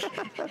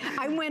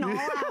I went all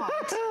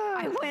out.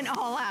 I went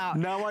all out.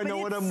 Now I know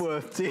what I'm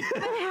worth to you.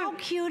 But how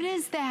cute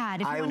is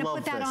that? If you want to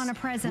put that on a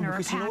present or a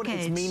package. You know what?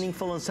 It's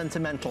meaningful and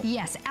sentimental.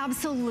 Yes,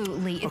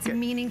 absolutely. It's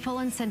meaningful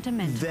and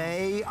sentimental.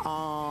 They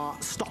are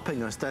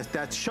stopping us.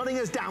 They're shutting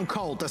us down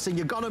cold. They're saying,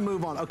 you've got to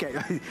move on. Okay,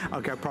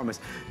 okay, I promise.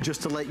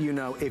 Just to let you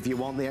know, if you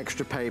want the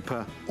extra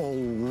paper,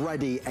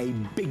 already a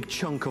big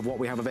chunk of what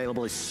we have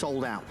available is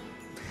sold out.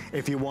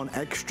 If you want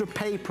extra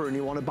paper and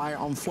you want to buy it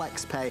on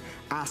FlexPay,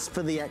 ask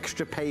for the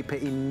extra paper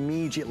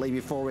immediately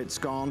before it's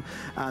gone.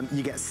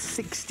 You get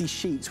 60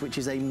 sheets, which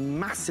is a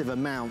massive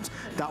amount.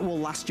 That will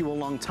last you a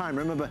long time.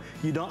 Remember,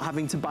 you're not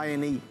having to buy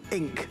any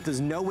ink. There's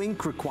no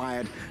ink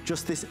required,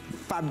 just this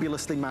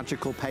fabulously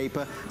magical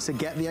paper. So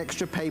get the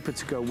extra paper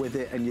to go with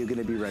it and you're going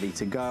to be ready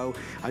to go.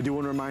 I do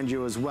want to remind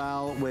you as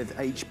well, with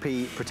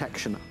HP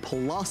Protection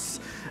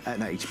Plus,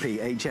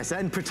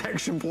 HSN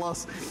Protection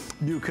Plus,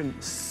 you can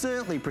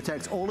certainly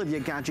protect all of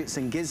your gadgets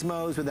and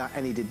gizmos without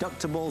any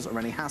deductibles or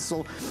any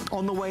hassle.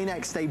 On the way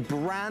next, a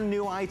brand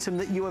new item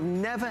that you have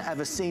never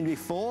ever seen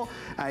before.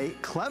 A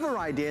clever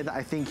idea that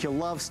I think you'll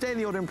love. Stay in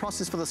the ordering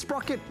process for the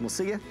Sprocket. We'll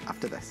see you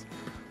after this.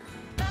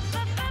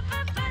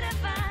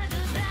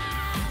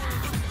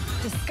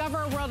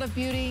 Discover a world of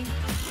beauty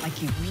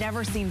like you've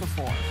never seen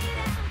before.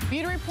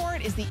 Beauty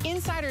Report is the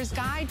insider's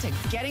guide to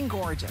getting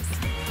gorgeous.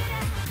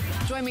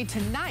 Join me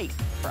tonight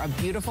for a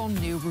beautiful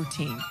new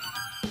routine.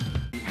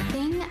 The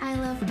thing I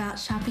love about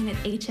shopping at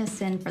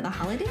HSN for the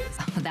holidays?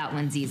 Oh, that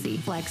one's easy.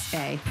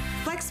 FlexPay.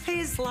 FlexPay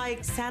is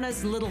like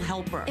Santa's little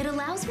helper. It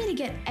allows me to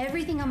get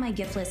everything on my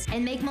gift list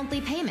and make monthly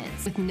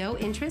payments with no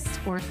interest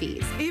or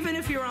fees. Even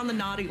if you're on the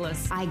naughty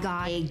list. I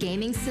got a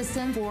gaming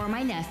system for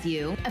my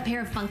nephew, a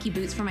pair of funky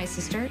boots for my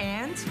sister,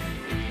 and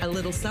a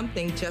little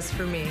something just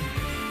for me.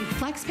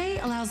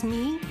 FlexPay allows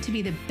me to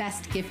be the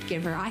best gift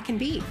giver I can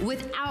be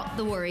without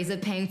the worries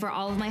of paying for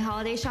all of my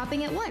holiday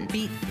shopping at once.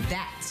 Beat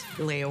that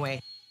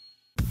layaway.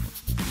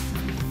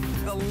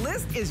 The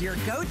list is your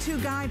go-to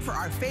guide for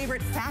our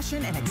favorite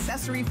fashion and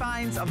accessory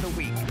finds of the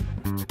week.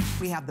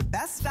 We have the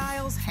best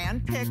styles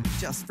hand-picked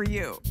just for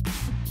you.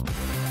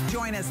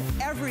 Join us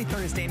every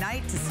Thursday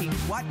night to see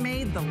what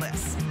made the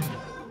list.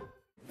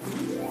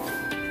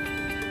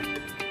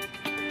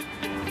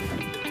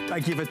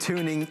 Thank you for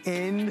tuning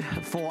in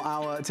for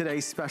our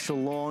today's special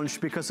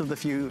launch. Because of the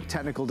few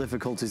technical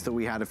difficulties that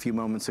we had a few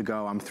moments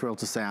ago, I'm thrilled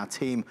to say our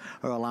team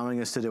are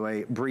allowing us to do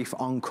a brief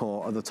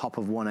encore at the top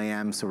of 1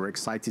 a.m. So we're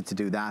excited to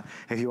do that.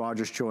 If you are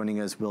just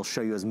joining us, we'll show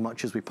you as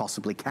much as we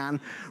possibly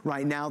can.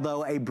 Right now,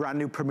 though, a brand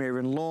new premiere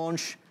and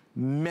launch.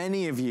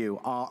 Many of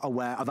you are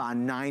aware of our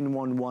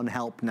 911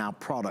 Help Now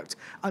product.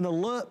 An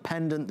alert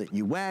pendant that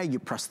you wear, you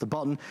press the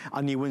button,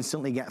 and you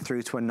instantly get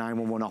through to a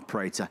 911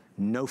 operator.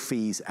 No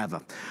fees ever.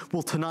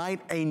 Well,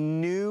 tonight, a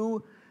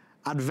new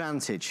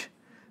advantage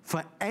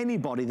for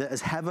anybody that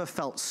has ever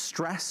felt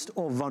stressed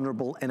or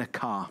vulnerable in a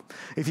car.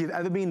 If you've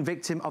ever been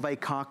victim of a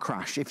car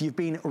crash, if you've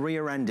been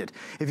rear-ended,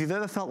 if you've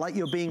ever felt like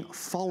you're being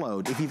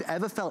followed, if you've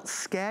ever felt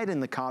scared in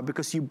the car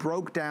because you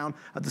broke down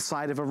at the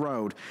side of a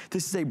road,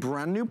 this is a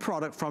brand new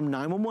product from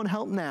 911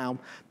 Help Now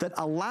that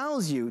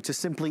allows you to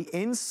simply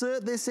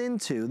insert this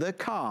into the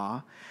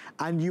car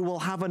and you will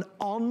have an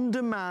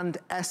on-demand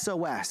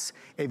SOS.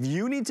 If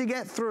you need to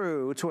get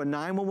through to a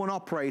 911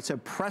 operator,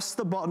 press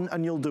the button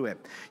and you'll do it.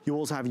 You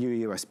also have your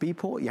USB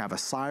port, you have a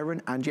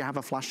siren, and you have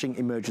a flashing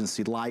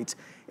emergency light.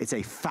 It's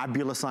a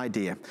fabulous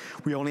idea.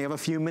 We only have a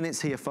few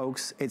minutes here,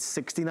 folks. It's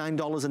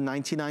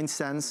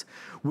 $69.99.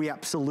 We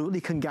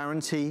absolutely can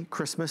guarantee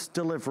Christmas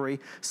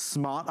delivery.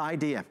 Smart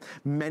idea.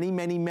 Many,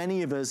 many,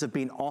 many of us have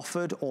been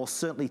offered or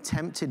certainly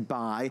tempted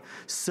by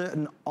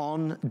certain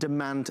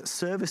on-demand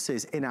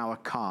services in our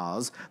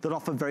cars that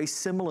offer very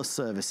similar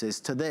services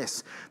to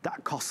this.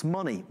 That costs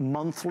money,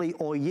 monthly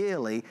or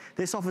yearly.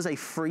 This offers a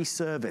free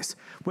service.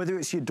 Whether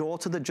it's your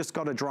daughter that just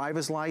got a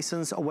driver's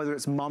license or whether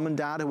it's mom and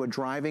dad who are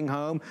driving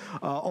home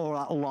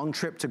or a long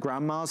trip to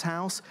grandma's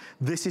house,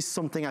 this is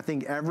something I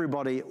think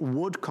everybody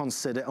would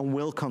consider and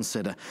will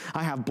consider.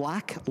 I have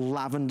black,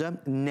 lavender,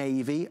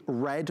 navy,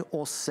 red,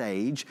 or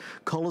sage.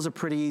 Colors are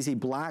pretty easy: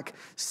 black,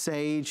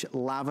 sage,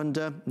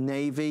 lavender,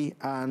 navy,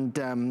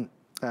 and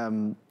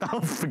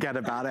oh, forget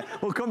about it.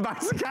 We'll come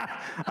back to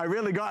that. I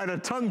really got in a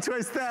tongue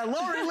twist there.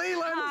 Lori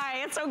Leland.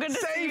 Hi, it's so good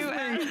to see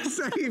you.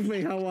 Save me,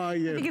 how are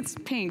you? I think it's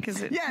pink,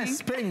 is it?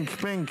 Yes, pink.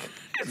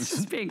 It's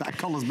just pink. That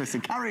color's missing.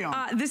 Carry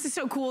on. This is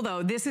so cool,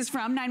 though. This is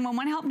from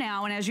 911 Help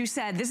Now, and as you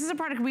said, this is a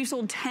product we've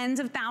sold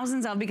tens of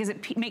thousands of because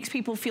it makes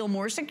people feel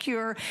more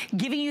secure,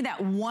 giving you that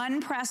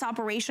one press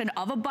operation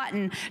of a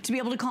button to be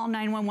able to call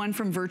 911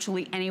 from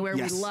virtually anywhere.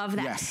 Yes. We love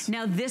that. Yes.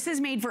 Now, this is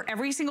made for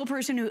every single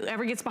person who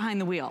ever gets behind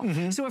the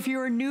wheel. So if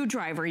you're new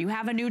driver, you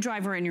have a new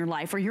driver in your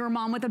life, or you're a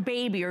mom with a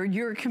baby, or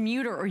you're a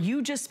commuter, or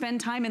you just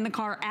spend time in the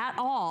car at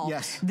all,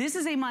 yes, this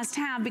is a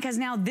must-have, because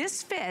now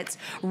this fits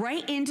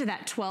right into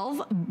that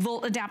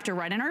 12-volt adapter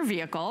right in our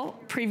vehicle,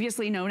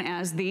 previously known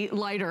as the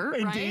lighter,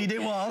 Indeed,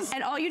 it was.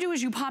 And all you do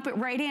is you pop it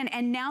right in,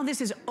 and now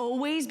this is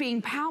always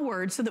being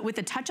powered so that with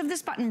the touch of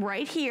this button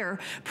right here,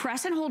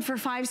 press and hold for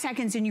 5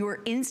 seconds, and you are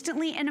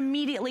instantly and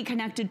immediately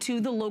connected to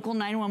the local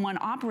 911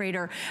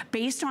 operator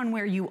based on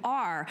where you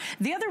are.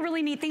 The other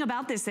really neat thing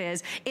about this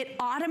is it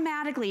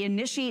automatically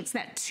initiates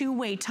that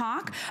two-way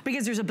talk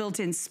because there's a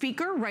built-in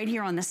speaker right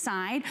here on the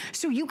side.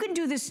 So you can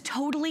do this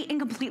totally and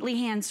completely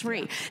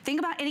hands-free. Think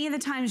about any of the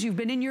times you've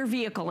been in your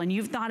vehicle and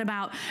you've thought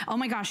about, oh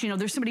my gosh, you know,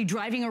 there's somebody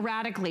driving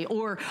erratically,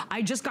 or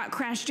I just got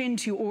crashed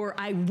into, or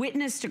I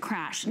witnessed a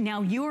crash.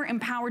 Now you're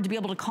empowered to be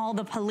able to call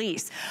the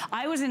police.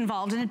 I was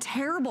involved in a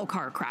terrible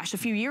car crash a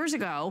few years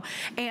ago,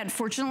 and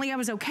fortunately I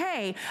was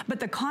okay, but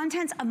the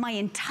contents of my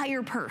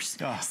entire purse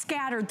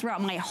scattered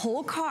throughout my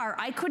whole car.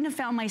 I couldn't have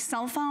found my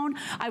cell phone.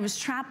 I was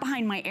trapped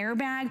behind my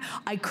airbag.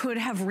 I could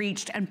have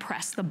reached and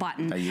pressed the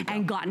button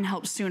and gotten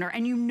help sooner.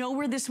 And you know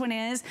where this one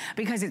is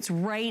because it's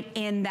right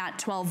in that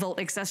 12-volt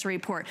accessory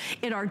port.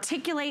 It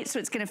articulates, so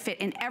it's gonna fit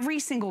in every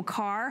single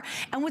car.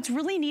 And what's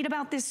really neat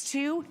about this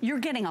too, you're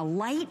getting a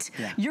light,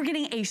 you're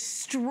getting a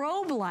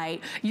strobe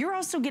light, you're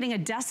also getting a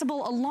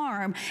decibel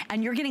alarm,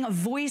 and you're getting a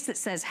voice that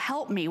says,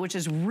 help me, which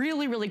is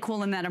really, really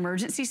cool in that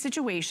emergency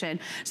situation.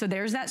 So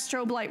there's that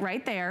strobe light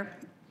right there.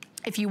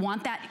 If you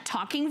want that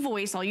talking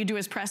voice, all you do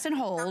is press and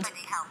hold.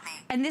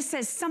 And this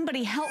says,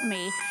 somebody help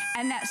me,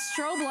 and that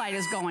strobe light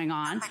is going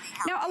on.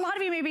 Now, a lot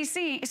of you may be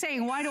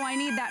saying, why do I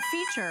need that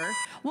feature?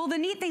 Well, the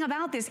neat thing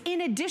about this,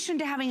 in addition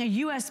to having a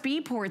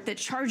USB port that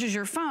charges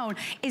your phone,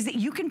 is that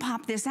you can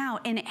pop this out,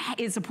 and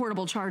it's a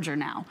portable charger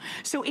now.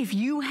 So if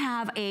you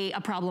have a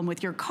problem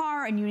with your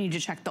car and you need to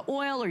check the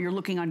oil, or you're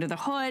looking under the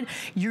hood,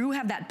 you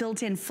have that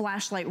built-in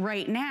flashlight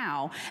right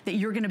now that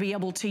you're gonna be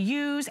able to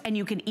use, and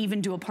you can even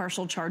do a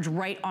partial charge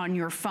right on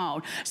your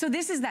phone. So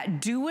this is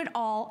that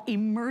do-it-all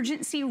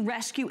emergency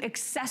rescue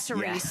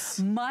accessory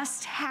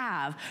must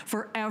have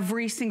for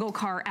every single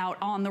car out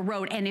on the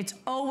road. And it's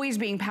always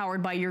being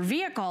powered by your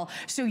vehicle,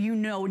 so you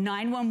know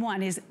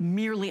 911 is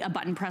merely a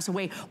button press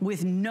away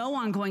with no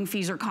ongoing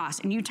fees or costs.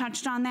 And you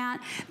touched on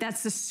that.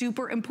 That's the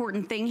super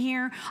important thing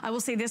here. I will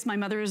say this, my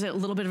mother is a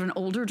little bit of an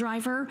older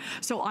driver,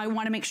 so I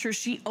want to make sure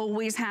she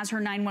always has her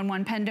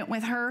 911 pendant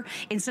with her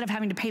instead of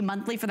having to pay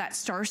monthly for that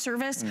star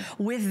service.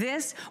 With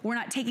this, we're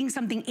not taking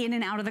something in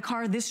and out of the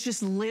car. This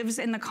just lives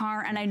in the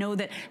car, and I know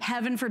that,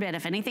 heaven forbid,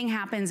 if anything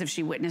happens, if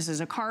she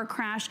witnesses a car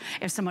crash,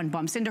 if someone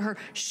bumps into her,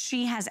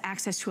 she has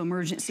access to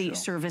emergency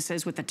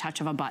services with the touch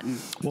of a button.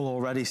 Well,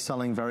 already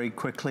selling very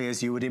quickly,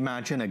 as you would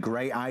imagine. A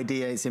great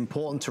idea. It's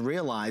important to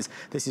realize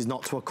this is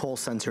not to a call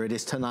center, it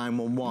is to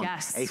 911.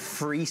 Yes. A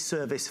free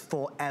service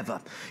forever.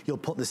 You'll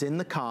put this in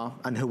the car,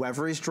 and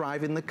whoever is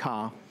driving the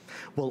car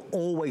will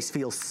always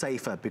feel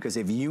safer, because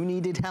if you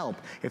needed help,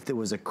 if there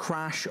was a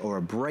crash or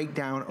a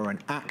breakdown or an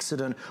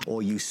accident,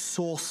 or you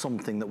saw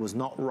something that was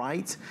not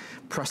right,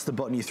 press the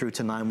button, you're through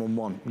to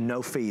 911.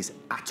 No fees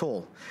at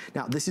all.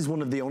 Now, this is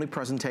one of the only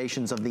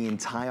presentations of the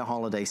entire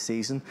holiday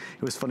season.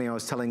 It was funny, I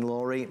was telling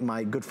Laurie,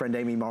 my good friend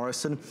Amy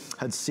Morrison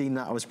had seen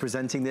that I was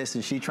presenting this,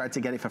 and she tried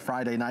to get it for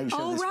Friday night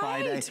show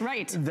Friday.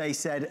 They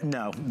said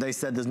no. They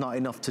said there's not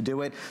enough to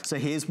do it. So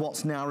here's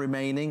what's now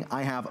remaining.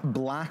 I have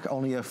black,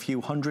 only a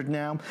few hundred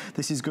now.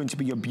 This is going to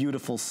be your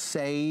beautiful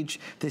sage.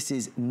 This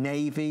is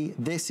navy.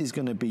 This is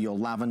going to be your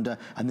lavender.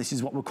 And this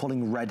is what we're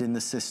calling red in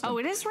the system. Oh,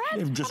 it is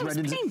red? Just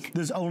red. Pink.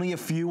 There's only a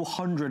few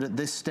hundred at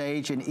this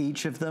stage in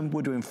each of them.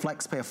 We're doing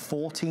flex pay of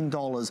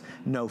 $14.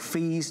 No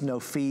fees,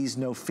 no fees,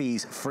 no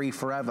fees. Free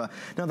forever.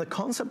 Now, the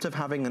concept of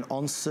having an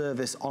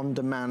on-service,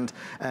 on-demand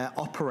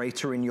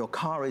operator in your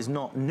car is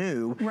not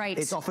new. Right.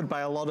 It's offered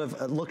by a lot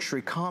of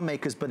luxury car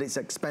makers, but it's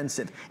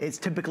expensive. It's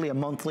typically a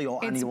monthly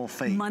or annual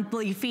fee.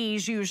 Monthly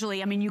fees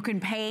usually. I mean, you can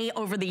pay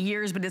over the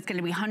years, but it's going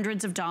to be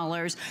hundreds of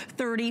dollars,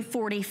 $30,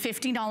 $40,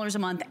 $50 a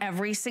month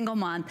every single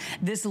month.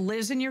 This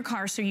lives in your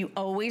car, so you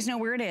always know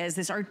where it is.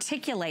 This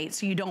articulates,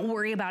 so you don't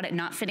worry about it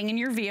not fitting in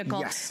your vehicle.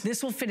 Yes.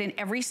 This will fit in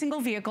every single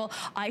vehicle.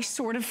 I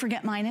sort of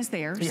forget mine is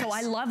there, so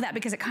I love that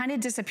because it kind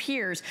of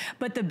disappears.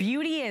 But the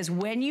beauty is,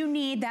 when you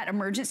need that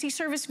emergency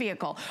service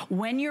vehicle,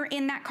 when you're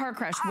in that car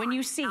crash, when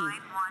you see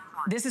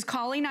this is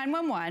calling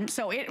 911,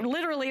 so it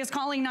literally is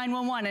calling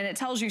 911, and it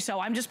tells you so.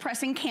 I'm just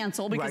pressing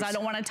cancel because I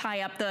don't want to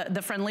tie up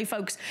the friendly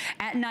folks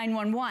at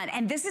 911.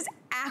 And this is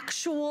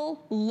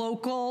actual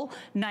local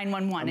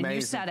 911. Amazing. And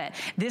you said it.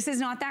 This is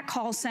not that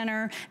call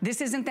center.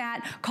 This isn't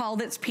that call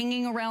that's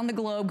pinging around the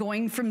globe,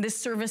 going from this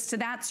service to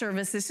that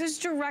service. This is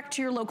direct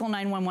to your local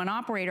 911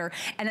 operator.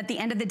 And at the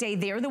end of the day,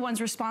 they're the ones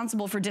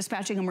responsible for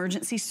dispatching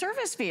emergency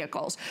service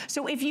vehicles.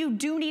 So if you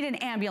do need an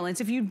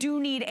ambulance, if you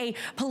do need a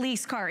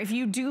police car, if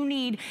you do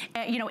need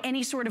you know,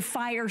 any sort of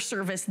fire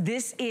service,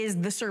 this is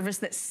the service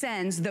that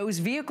sends those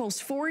vehicles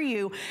for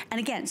you. And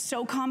again,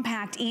 so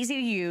compact, easy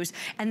to use,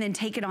 and then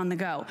take it on the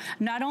go.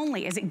 not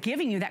only is it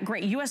giving you that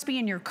great USB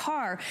in your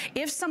car,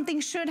 if something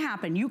should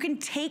happen, you can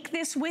take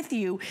this with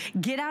you,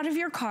 get out of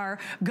your car,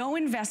 go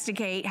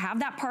investigate, have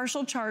that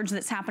partial charge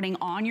that's happening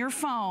on your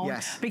phone,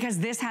 because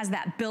this has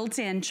that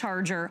built-in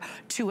charger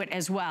to it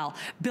as well.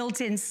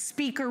 Built-in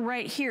speaker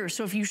right here.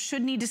 So if you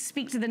should need to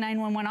speak to the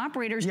 911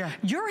 operators,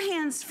 you're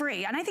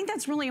hands-free. And I think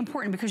that's really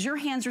important because your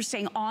hands are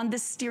staying on the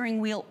steering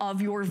wheel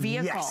of your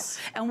vehicle.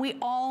 And we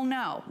all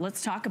know,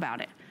 let's talk about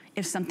it.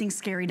 If something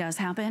scary does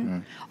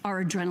happen,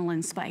 our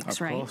adrenaline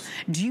spikes, right?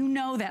 Do you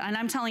know that? And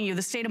I'm telling you,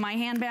 the state of my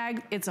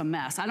handbag, it's a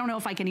mess. I don't know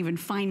if I can even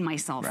find my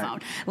cell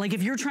phone. Like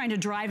if you're trying to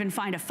drive and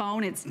find a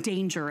phone, it's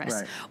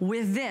dangerous.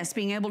 With this,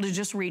 being able to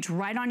just reach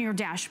right on your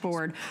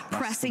dashboard,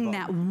 pressing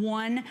that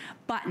one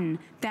button,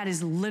 that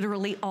is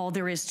literally all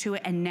there is to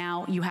it. And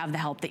now you have the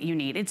help that you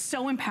need. It's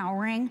so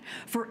empowering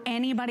for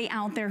anybody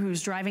out there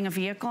who's driving a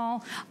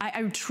vehicle.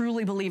 I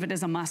truly believe it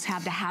is a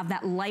must-have to have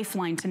that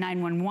lifeline to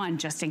 911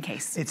 just in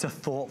case. It's a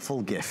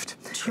thoughtful gift.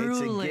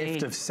 Truly, it's a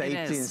gift of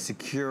safety and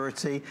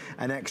security,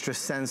 an extra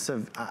sense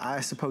of,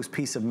 I suppose,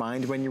 peace of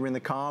mind when you're in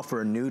the car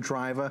for a new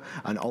driver,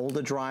 an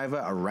older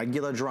driver, a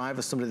regular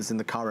driver, somebody that's in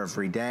the car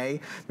every day,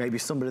 maybe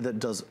somebody that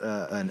does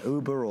an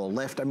Uber or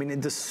Lyft. I mean,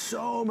 there's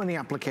so many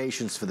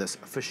applications for this,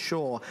 for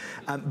sure,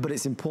 but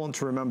it's important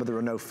to remember there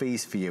are no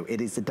fees for you. It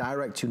is the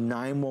direct to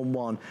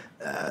 911,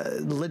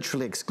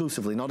 literally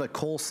exclusively, not a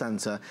call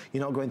center.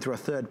 You're not going through a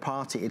third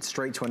party. It's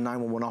straight to a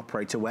 911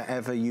 operator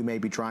wherever you may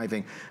be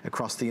driving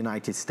across the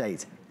United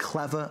States.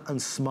 Clever and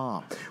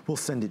smart. We'll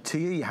send it to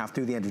you. You have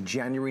through the end of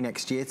January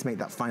next year to make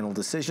that final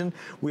decision.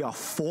 We are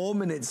 4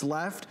 minutes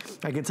left.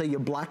 I can tell you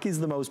black is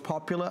the most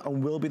popular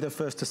and will be the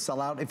first to sell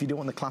out if you do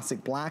want the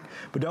classic black.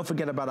 But don't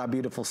forget about our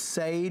beautiful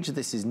sage.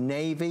 This is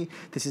navy.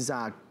 This is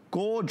our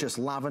gorgeous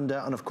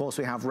lavender, and of course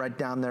we have red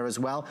down there as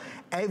well.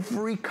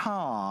 Every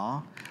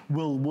car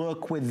will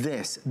work with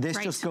this. This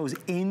just goes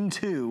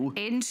into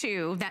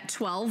that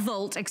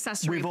 12-volt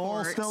accessory We've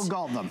all still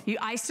got them.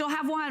 I still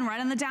have one right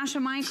on the dash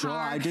of my car. Sure,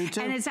 I do too.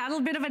 And it's at a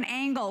little bit of an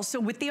angle. So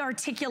with the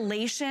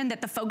articulation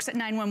that the folks at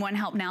 911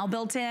 Help Now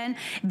built in,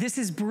 this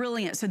is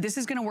brilliant. So this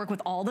is gonna work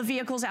with all the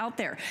vehicles out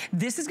there.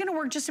 This is gonna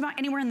work just about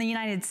anywhere in the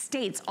United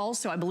States.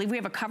 Also, I believe we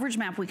have a coverage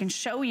map we can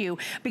show you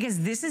because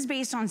this is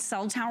based on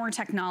cell tower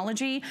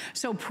technology.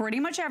 So pretty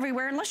much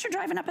everywhere, unless you're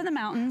driving up in the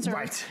mountains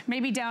or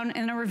maybe down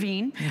in a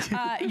ravine,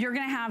 you're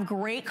gonna have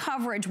great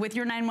coverage with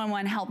your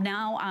 911 Help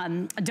Now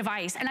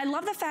device. And I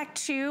love the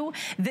fact too,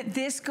 that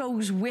this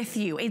goes with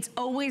you. It's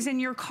always in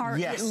your car,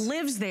 it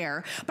lives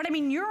there. But I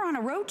mean, you're on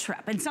a road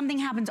trip and something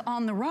happens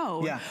on the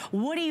road.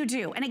 What do you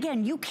do? And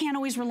again, you can't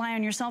always rely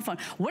on your cell phone.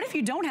 What if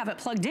you don't have it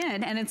plugged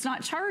in and it's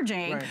not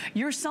charging?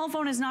 Your cell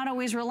phone is not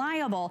always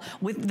reliable.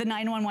 With the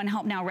 911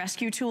 Help Now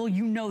rescue tool,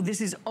 you know this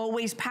is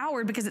always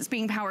powered because it's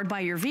being powered by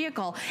your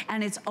vehicle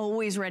and it's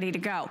always ready to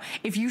go.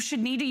 If you should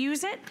need to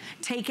use it,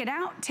 take it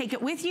out, take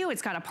it with you.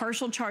 It's got a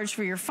partial charge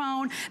for your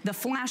phone. The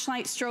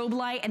flashlight, strobe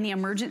light, and the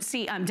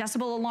emergency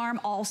decibel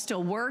alarm all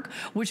still work,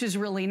 which is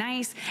really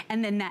nice.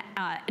 And then that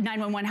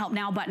 911 Help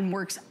Now button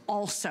works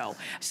also.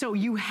 So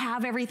you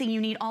have everything you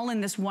need all in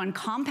this one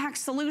compact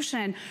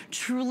solution.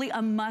 Truly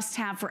a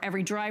must-have for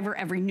every driver,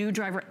 every new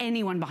driver,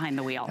 anyone behind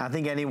the wheel. I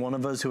think any one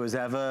of us who has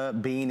ever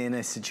been in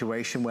a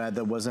situation where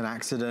there was an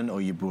accident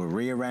or you were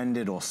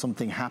rear-ended or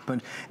something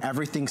happened,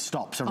 everything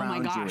stops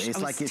around you.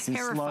 It's like it's in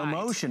slow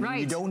motion and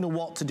you don't know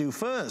what to do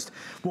first.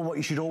 Well, what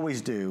you should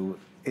always do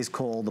is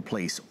call the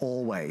police,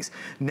 always.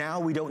 Now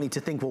we don't need to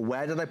think, well,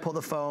 where did I put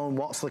the phone?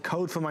 What's the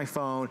code for my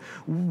phone?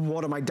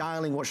 What am I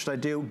dialing? What should I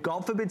do?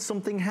 God forbid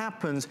something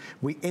happens,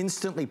 we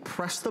instantly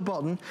press the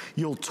button.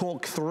 You'll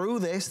talk through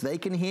this. They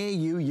can hear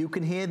you, you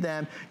can hear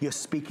them. You're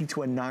speaking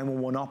to a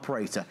 911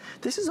 operator.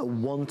 This is a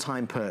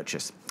one-time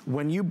purchase.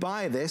 When you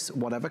buy this,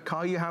 whatever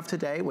car you have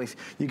today, if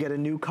you get a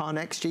new car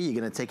next year, you're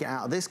gonna take it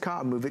out of this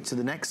car and move it to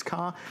the next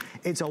car.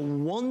 It's a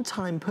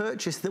one-time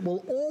purchase that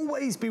will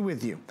always be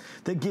with you,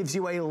 that gives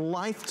you a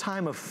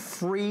lifetime of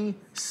free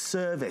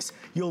service.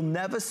 You'll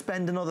never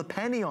spend another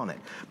penny on it.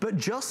 But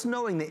just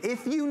knowing that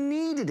if you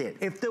needed it,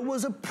 if there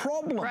was a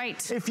problem,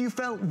 if you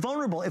felt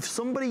vulnerable, if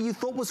somebody you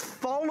thought was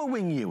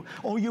following you,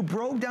 or you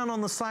broke down on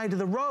the side of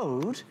the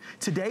road,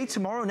 today,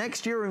 tomorrow,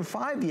 next year, in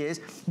 5 years,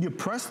 you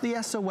press the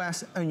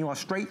SOS and you are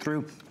straight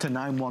through to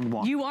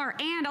 911. You are,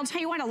 and I'll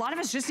tell you what, a lot of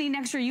us just need an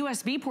extra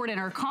USB port in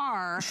our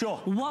car.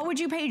 What would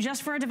you pay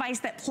just for a device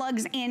that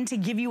plugs in to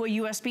give you a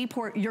USB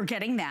port? You're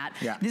getting that.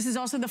 This is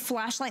also the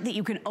flashlight that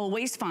you can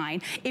always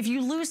find. If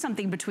you lose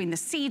something between the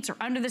seats or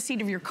under the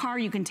seat of your car,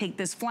 you can take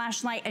this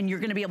flashlight and you're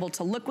gonna be able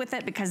to look with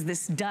it because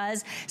this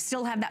does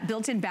still have that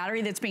built-in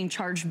battery that's being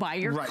charged by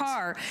your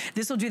car.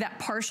 This will do that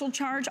partial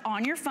charge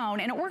on your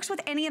phone, and it works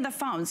with any of the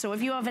phones. So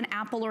if you have an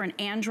Apple or an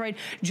Android,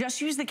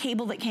 just use the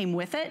cable that came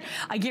with it.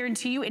 I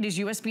guarantee you it is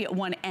USB at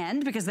one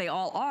end because they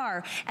all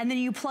are, and then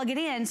you plug it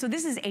in. So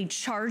this is a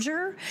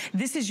charger.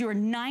 This is your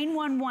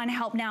 911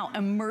 Help Now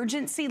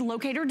emergency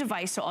locator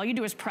device. So all you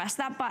do is press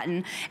that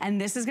button, and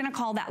this is gonna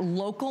call that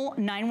local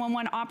 911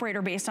 911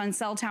 operator based on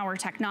cell tower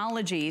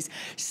technologies.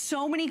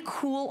 So many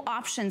cool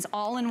options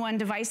all in one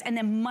device, and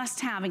then must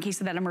have in case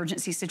of that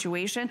emergency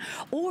situation,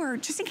 or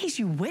just in case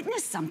you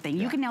witness something.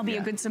 You can now be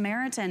a good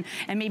Samaritan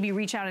and maybe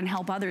reach out and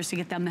help others to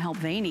get them the help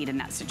they need in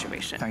that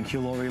situation. Thank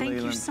you, Lori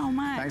Leland. Thank you so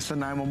much. Thanks for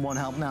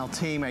 911 Help Now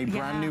team. A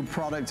brand new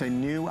product, a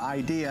new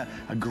idea,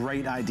 a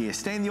great idea.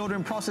 Stay in the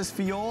ordering process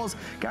for yours.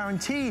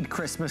 Guaranteed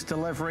Christmas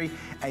delivery.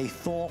 A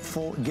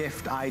thoughtful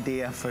gift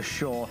idea for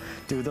sure.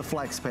 Do the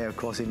FlexPay, of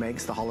course. It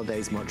makes the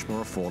holidays much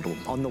more affordable.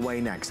 On the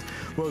way next,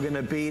 we're going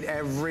to beat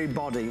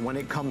everybody when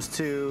it comes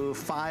to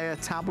Fire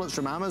tablets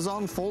from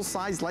Amazon. Full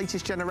size,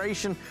 latest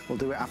generation. We'll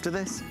do it after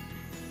this.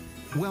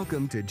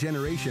 Welcome to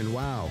Generation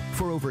Wow.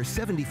 For over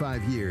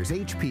 75 years,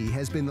 HP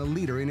has been the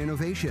leader in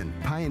innovation,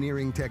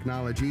 pioneering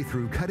technology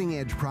through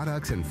cutting-edge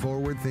products and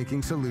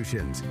forward-thinking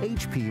solutions.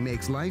 HP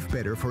makes life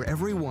better for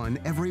everyone,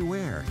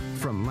 everywhere.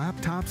 From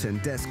laptops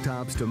and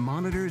desktops to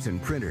monitors and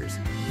printers,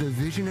 the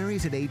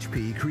visionaries at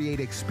HP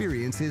create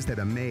experiences that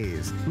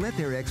amaze. Let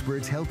their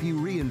experts help you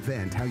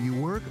reinvent how you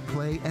work,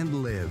 play,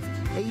 and live.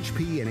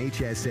 HP and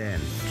HSN.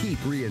 Keep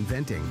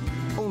reinventing.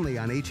 Only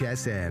on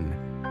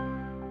HSN.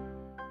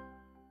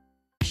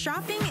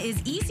 Shopping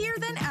is easier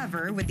than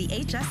ever with the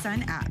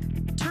HSN app.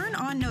 Turn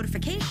on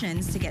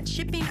notifications to get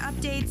shipping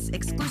updates,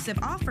 exclusive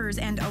offers,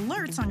 and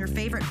alerts on your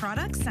favorite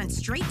products sent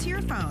straight to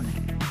your phone.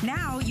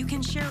 Now you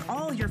can share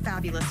all your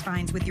fabulous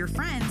finds with your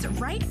friends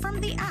right from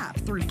the app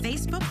through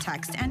Facebook,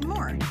 text, and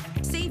more.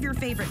 Save your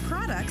favorite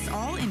products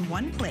all in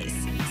one place.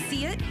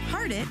 See it,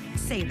 heart it,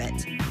 save it.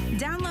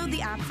 Download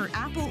the app for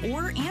Apple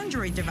or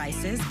Android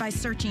devices by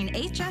searching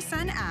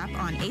HSN app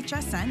on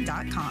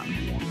hsn.com.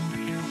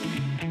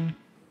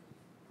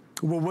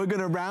 Well, we're going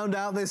to round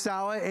out this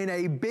hour in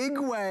a big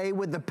way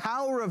with the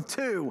power of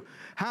two.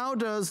 How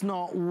does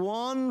not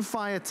one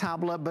Fire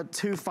tablet but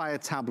two Fire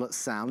tablets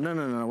sound?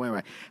 No,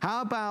 wait.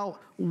 How about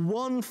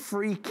one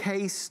free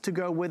case to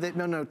go with it?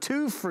 No,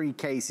 two free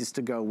cases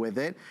to go with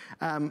it.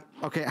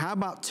 Okay, how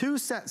about two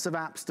sets of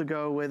apps to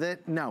go with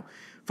it? No.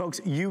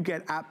 Folks, you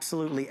get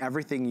absolutely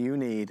everything you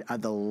need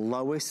at the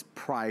lowest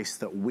price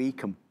that we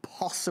can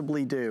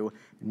possibly do,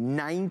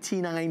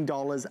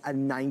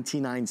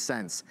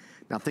 $99.99.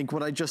 Now think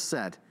what I just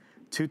said,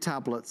 two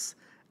tablets,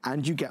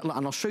 and you get,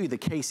 and I'll show you the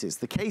cases.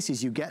 The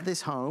cases, you get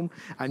this home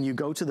and you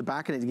go to the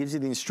back and it gives you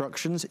the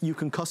instructions. You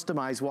can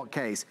customize what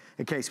case.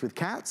 A case with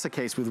cats, a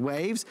case with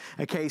waves,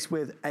 a case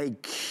with a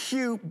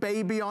cute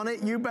baby on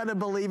it. You better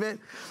believe it.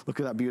 Look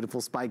at that beautiful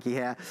spiky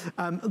hair.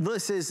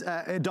 This is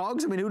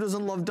dogs. I mean, who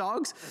doesn't love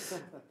dogs?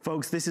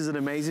 Folks, this is an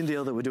amazing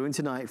deal that we're doing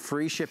tonight.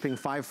 Free shipping,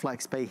 5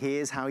 FlexPay.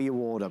 Here's how you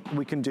order.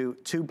 We can do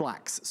two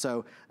blacks.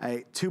 So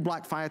two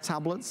black Fire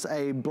tablets,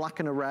 a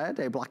black and a red,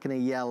 a black and a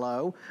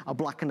yellow, a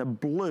black and a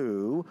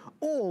blue,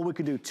 or we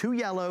could do two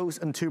yellows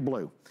and two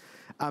blue.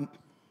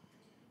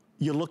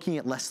 You're looking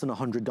at less than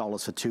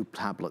 $100 for two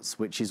tablets,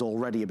 which is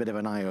already a bit of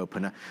an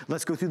eye-opener.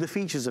 Let's go through the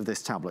features of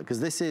this tablet, because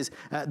this is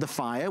the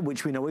Fire,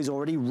 which we know is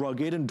already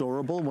rugged and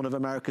durable, one of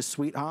America's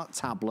sweetheart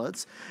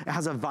tablets. It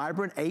has a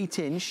vibrant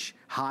 8-inch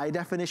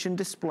high-definition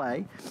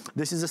display.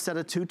 This is a set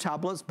of two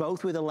tablets,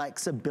 both with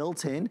Alexa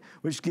built in,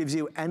 which gives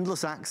you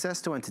endless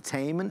access to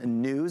entertainment and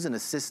news and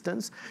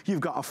assistance. You've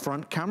got a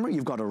front camera,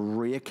 you've got a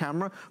rear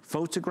camera,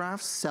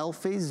 photographs,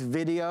 selfies,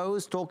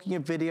 videos. Talking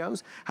of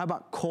videos, how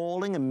about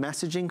calling and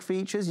messaging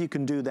features? You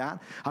can do that.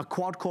 A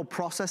quad-core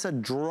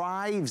processor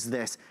drives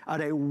this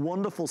at a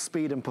wonderful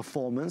speed and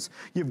performance.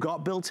 You've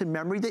got built-in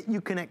memory that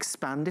you can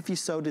expand if you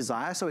so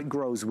desire, so it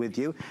grows with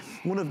you.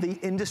 One of the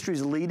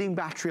industry's leading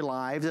battery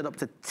lives at up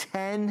to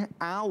 10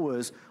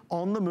 hours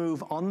on the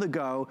move, on the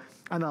go,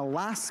 and a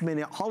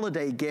last-minute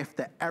holiday gift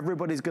that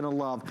everybody's gonna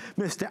love.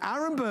 Mr.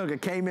 Aaron Berger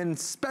came in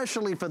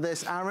specially for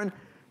this, Aaron.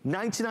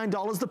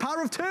 $99, the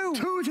power of two.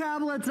 Two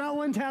tablets, not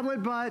one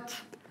tablet, but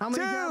how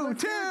many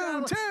tablets? Two.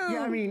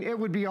 Yeah, I mean, it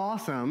would be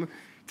awesome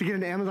to get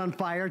an Amazon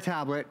Fire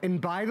tablet. And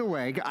by the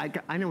way,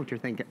 I know what you're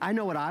thinking. I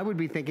know what I would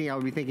be thinking. I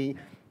would be thinking,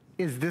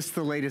 is this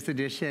the latest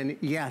edition?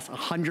 Yes,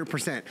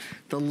 100%.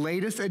 The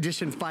latest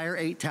edition Fire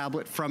 8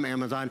 tablet from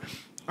Amazon.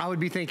 I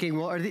would be thinking,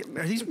 well, are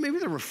these maybe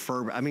they're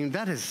refurbished? I mean,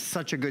 that is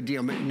such a good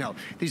deal. But no,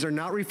 these are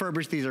not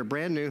refurbished. These are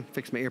brand new.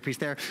 Fix my earpiece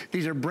there.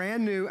 These are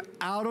brand new,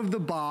 out of the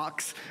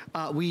box.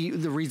 The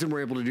reason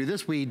we're able to do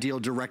this, we deal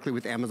directly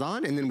with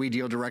Amazon, and then we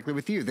deal directly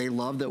with you. They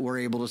love that we're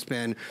able to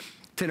spend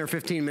 10 or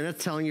 15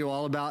 minutes telling you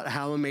all about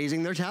how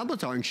amazing their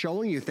tablets are and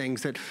showing you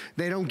things that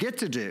they don't get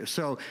to do.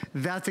 So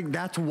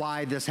that's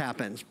why this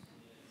happens.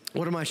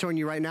 What am I showing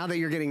you right now? That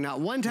you're getting not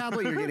one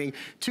tablet, you're getting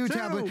two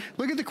tablets.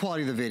 Look at the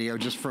quality of the video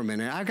just for a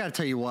minute. I've got to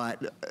tell you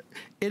what,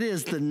 it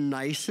is the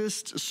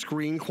nicest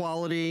screen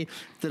quality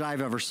that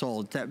I've ever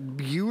sold. That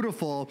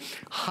beautiful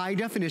high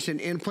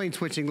definition in-plane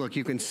switching look.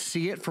 You can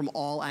see it from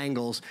all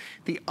angles.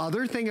 The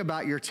other thing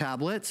about your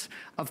tablets,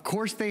 of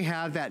course they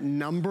have that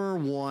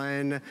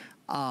 #1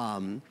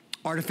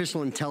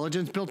 artificial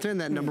intelligence built in.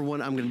 That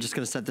 #1, I'm just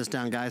gonna set this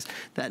down, guys.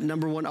 That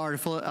 #1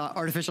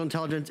 artificial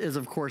intelligence is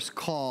of course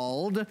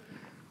called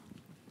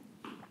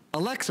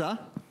Alexa,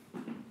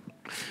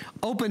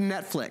 open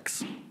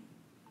Netflix.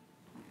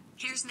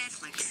 Here's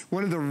Netflix.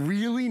 One of the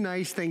really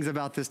nice things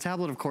about this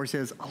tablet, of course,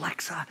 is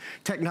Alexa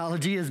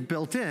technology is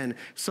built in.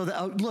 So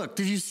that, look,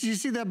 did you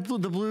see that the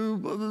blue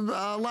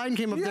line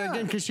came up there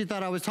again because she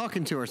thought I was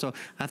talking to her. So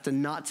I have to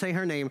not say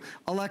her name.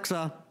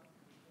 Alexa,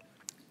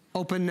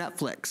 open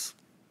Netflix.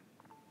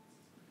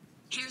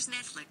 Here's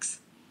Netflix.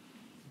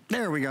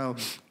 There we go.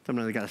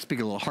 Sometimes I got to speak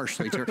a little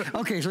harshly to her.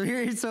 Okay,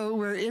 so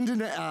we're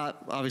into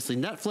obviously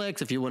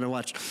Netflix. If you want to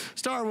watch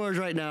Star Wars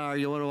right now, or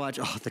you want to watch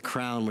The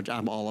Crown, which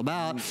I'm all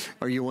about,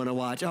 or you want to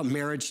watch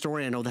Marriage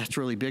Story. I know that's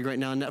really big right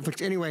now on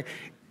Netflix. Anyway,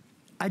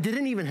 I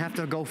didn't even have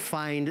to go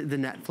find the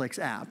Netflix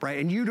app, right?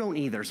 And you don't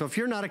either. So if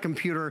you're not a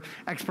computer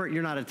expert,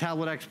 you're not a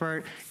tablet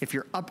expert, if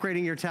you're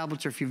upgrading your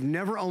tablets, or if you've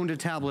never owned a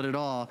tablet at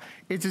all,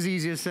 it's as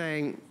easy as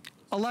saying,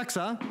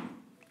 Alexa,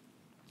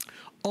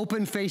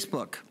 open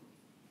Facebook.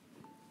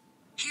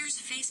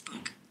 Here's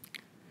Facebook.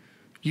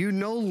 You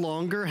no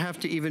longer have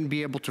to even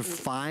be able to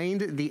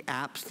find the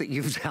apps that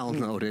you've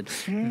downloaded.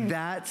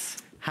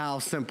 That's how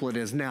simple it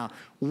is. Now,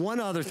 one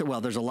other thing,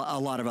 well, there's a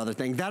lot of other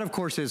things. That, of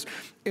course, is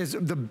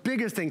the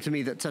biggest thing to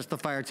me that sets the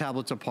Fire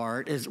tablets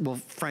apart is, well,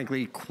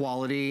 frankly,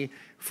 quality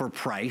for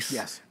price.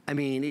 Yes. I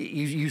mean,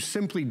 you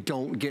simply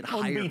don't get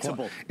higher.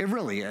 Unbeatable. It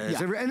really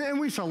is. Yeah. And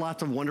we saw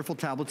lots of wonderful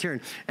tablets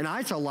here. And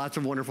I saw lots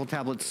of wonderful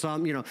tablets.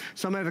 Some,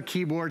 some have a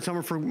keyboard, some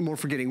are more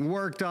for getting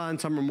work done,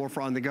 some are more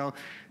for on the go.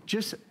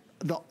 Just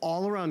the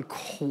all-around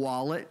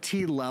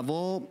quality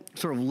level,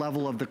 sort of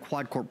level of the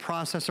quad-core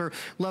processor,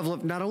 level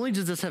of, not only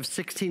does this have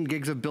 16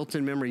 gigs of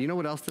built-in memory, you know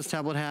what else this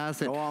tablet has?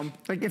 That,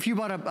 like if you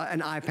bought an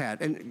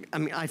iPad, and I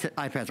mean,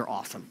 iPads are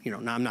awesome.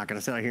 Now I'm not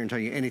gonna sit out here and tell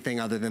you anything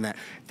other than that.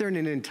 They're in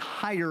an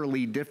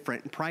entirely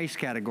different price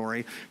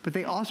category, but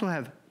they also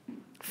have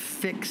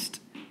fixed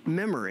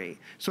memory.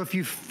 So if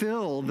you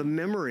fill the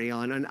memory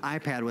on an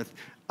iPad with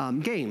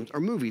games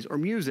or movies or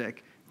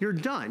music, you're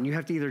done. You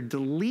have to either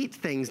delete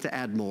things to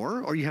add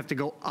more, or you have to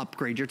go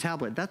upgrade your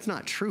tablet. That's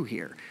not true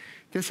here.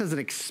 This has an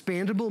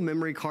expandable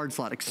memory card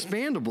slot.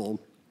 Expandable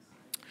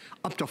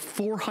up to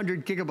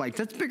 400 gigabytes.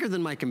 That's bigger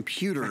than my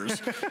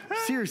computers.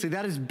 Seriously,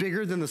 that is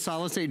bigger than the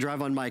solid state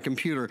drive on my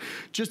computer.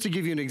 Just to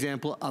give you an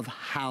example of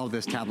how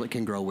this tablet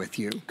can grow with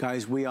you.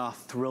 Guys, we are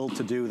thrilled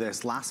to do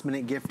this. Last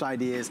minute gift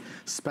ideas,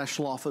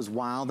 special offers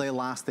while they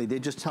last. They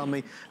did just tell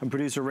me, and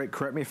producer Rick,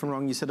 correct me if I'm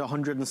wrong, you said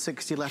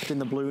 160 left in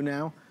the blue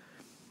now?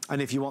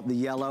 And if you want the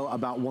yellow,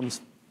 about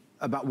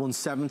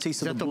 170.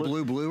 So is that the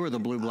blue or the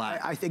blue black?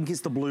 I think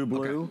it's the blue.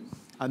 Okay.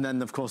 And then,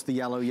 of course, the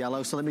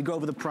yellow. So let me go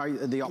over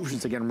the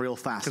options again real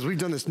fast. Because we've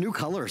done this new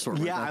color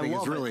assortment. Yeah, I think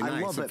it's really nice. I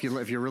love it.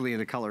 If you're really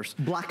into colors.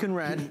 Black and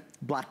red,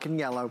 black and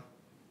yellow,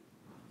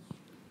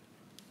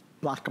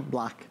 black and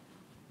black,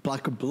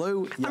 black and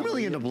blue. I'm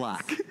really into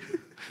black.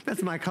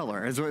 That's my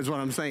color, is what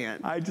I'm saying.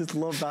 I just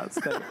love that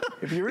stuff.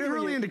 If you're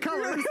really into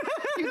colors,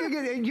 you can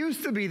get, it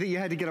used to be that you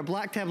had to get a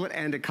black tablet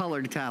and a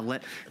colored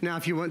tablet. Now,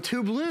 if you want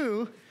two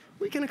blue,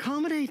 we can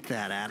accommodate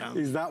that, Adam.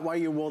 Is that why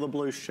you wore the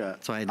blue shirt?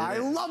 That's why I did it. I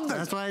love that.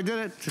 That's why I did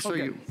it, to show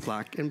you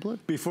black and blue.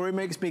 Before it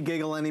makes me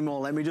giggle anymore,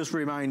 let me just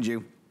remind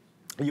you,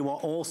 you are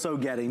also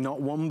getting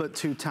not one but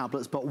two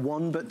tablets, but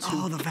one but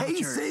two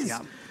cases.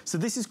 Yeah. So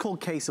this is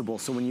called Caseable.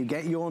 So when you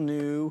get your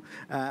new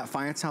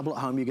Fire tablet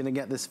home, you're gonna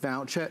get this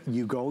voucher.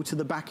 You go to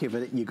the back of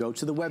it, you go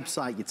to the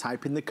website, you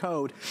type in the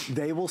code,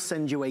 they will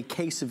send you a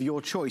case of your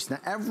choice. Now,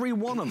 every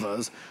one of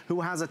us who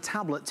has a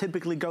tablet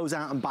typically goes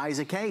out and buys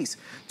a case.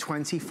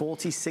 $20,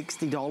 $40,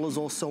 $60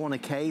 or so on a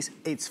case.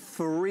 It's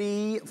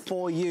free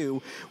for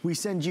you. We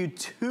send you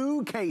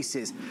two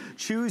cases.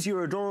 Choose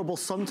your adorable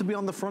son to be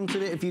on the front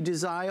of it if you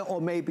desire,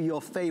 or maybe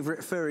your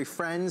favorite furry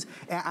friends.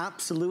 It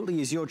absolutely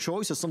is your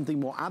choice, or something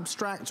more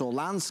abstract, or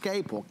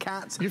landscape, or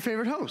cat. Your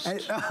favorite host. I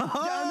mean,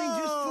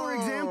 just for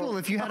example,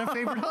 if you had a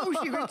favorite host,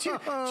 you could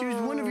choose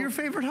one of your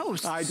favorite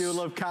hosts. I do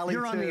love Callie.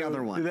 You're on the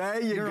other one.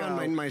 There you go. You're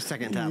on my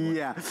second tablet.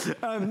 Yeah.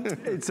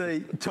 It's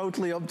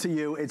totally up to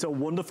you. It's a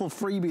wonderful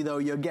freebie, though.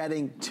 You're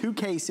getting two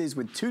cases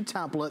with two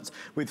tablets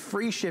with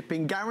free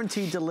shipping,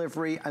 guaranteed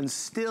delivery, and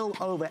still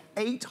over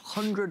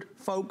 800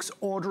 folks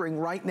ordering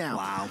right now.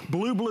 Wow.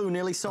 Blue,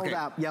 nearly sold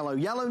out.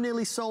 Yellow,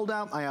 nearly sold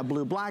out. I have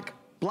blue, black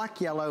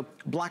yellow,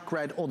 black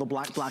red, or the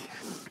black.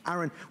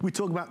 Aaron, we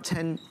talk about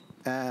 10,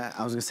 I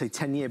was gonna say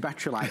 10-year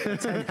battery life.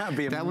 10, that'd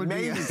be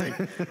amazing.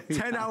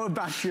 10-hour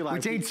battery life.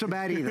 Which ain't so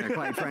bad either,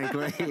 quite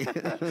frankly.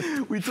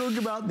 We talk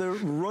about the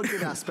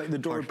rugged aspect, the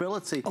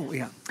durability. Oh,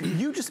 yeah.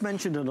 You just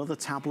mentioned another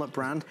tablet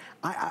brand.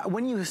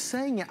 When you were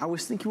saying it, I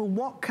was thinking, well,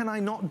 what can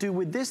I not do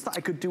with this that I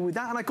could do with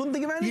that? And I couldn't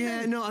think of anything.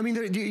 Yeah, no, I mean,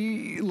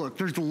 look,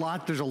 there's a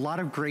lot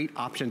of great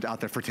options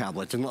out there for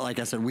tablets. And like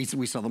I said, we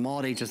sell them all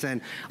at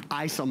HSN.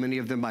 I sell many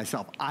of them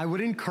myself. I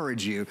would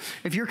encourage you,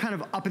 if you're kind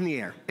of up in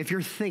the air, if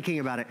you're thinking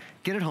about it,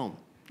 get it home.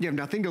 You have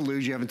nothing to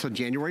lose. You have until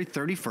January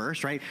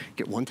 31st, right?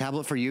 Get one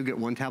tablet for you, get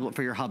one tablet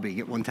for your hubby,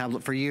 get one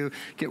tablet for you,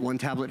 get one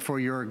tablet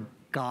for your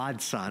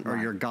godson or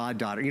your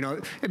goddaughter.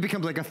 It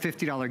becomes like a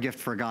 $50 gift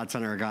for a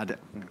godson or a goddaughter.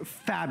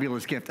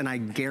 Fabulous gift, and I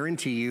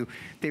guarantee you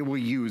they will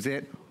use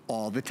it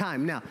all the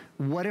time. Now,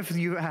 what if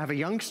you have a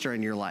youngster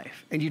in your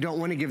life and you don't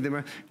want to give them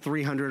a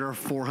 $300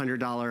 or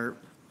 $400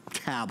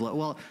 tablet.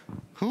 Well,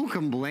 who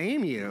can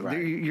blame you?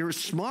 Right. You're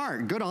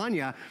smart, good on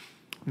you.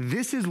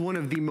 This is one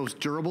of the most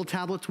durable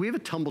tablets. We have a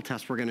tumble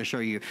test we're gonna show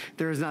you.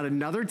 There is not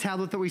another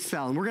tablet that we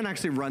sell, and we're gonna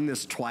actually run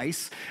this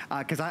twice,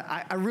 because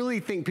I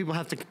really think people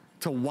have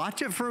to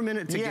watch it for a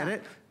minute to get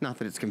it. Not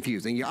that it's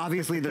confusing.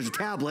 Obviously there's a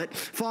tablet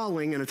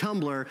falling and a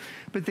tumbler,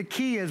 but the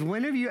key is,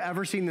 when have you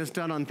ever seen this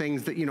done on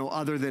things that,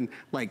 other than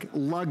like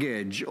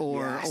luggage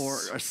or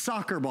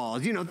soccer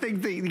balls,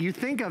 things that you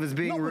think of as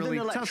being really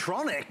tough.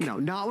 Electronic. No,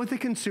 not with a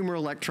consumer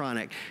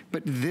electronic,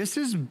 but this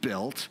is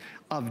built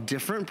of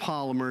different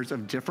polymers,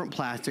 of different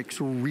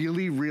plastics,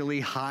 really, really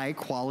high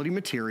quality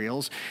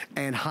materials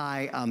and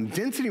high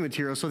density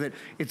materials, so that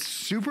it's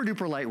super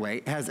duper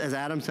lightweight, has, as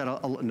Adam said,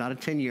 not a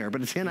 10-year,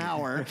 but a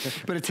 10-hour,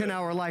 but a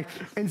 10-hour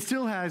life, and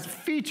still has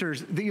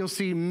features that you'll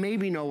see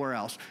maybe nowhere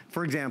else.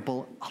 For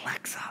example,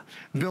 Alexa,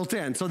 built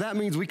in. So that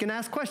means we can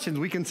ask questions.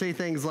 We can say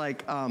things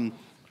like,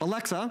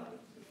 Alexa,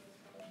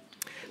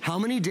 how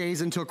many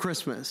days until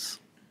Christmas?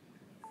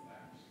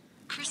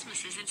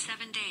 Christmas is in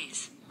 7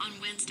 days. On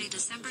Wednesday,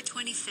 December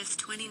 25th,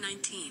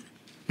 2019.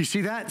 You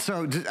see that?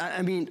 So,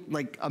 I mean,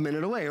 like a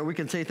minute away. Or we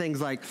can say things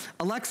like,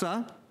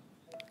 Alexa,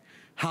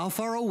 how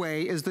far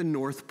away is the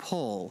North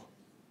Pole?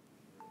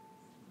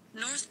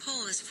 North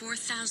Pole is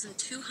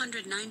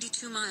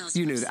 4,292 miles.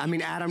 You knew that. I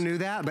mean, Adam knew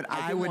that, but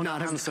I would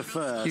not have. Answer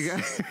first.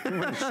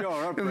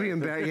 Sure. It would be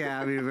embarrassing. Yeah,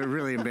 I mean, it would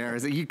really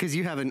embarrass you, because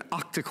you have an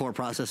octa-core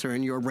processor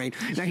in your brain.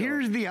 Now,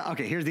 here's the other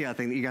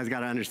thing that you guys got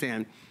to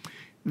understand.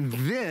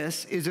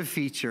 This is a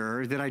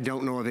feature that I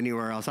don't know of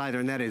anywhere else either,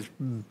 and that is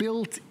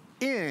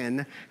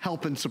built-in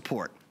help and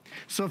support.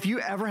 So if you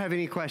ever have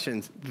any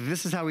questions,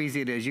 this is how easy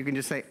it is. You can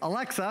just say,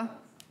 Alexa,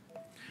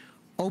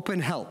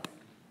 open help.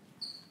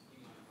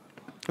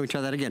 Let me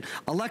try that again.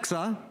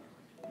 Alexa,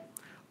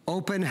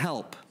 open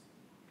help.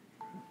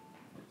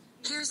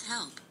 Here's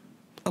help.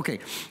 Okay,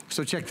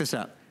 so check this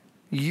out.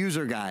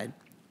 User guide,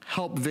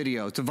 help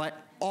videos,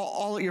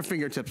 all at your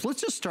fingertips. Let's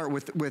just start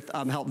with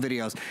help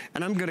videos.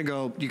 And I'm gonna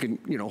go, you can,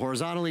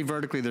 horizontally,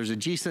 vertically, there's a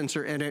G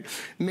sensor in it.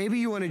 Maybe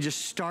you wanna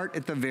just start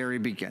at the very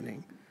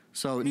beginning.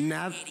 So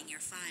navigating your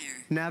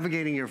fire.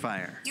 Navigating your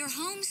fire. Your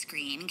home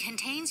screen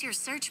contains your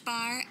search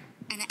bar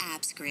and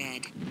apps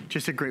grid.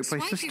 Just a great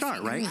place to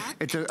start, right?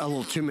 It's a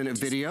little 2-minute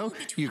video.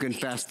 You can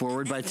fast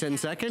forward by 10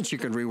 seconds. You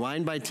can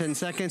rewind by 10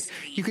 seconds.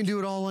 You can do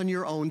it all on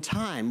your own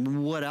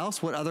time. What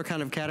else? What other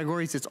kind of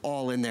categories? It's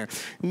all in there.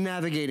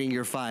 Navigating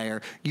your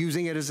fire,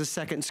 using it as a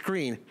second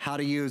screen, how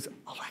to use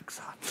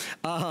Alexa.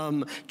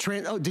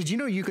 Did you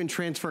know you can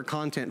transfer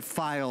content,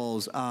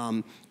 files,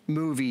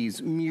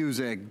 movies,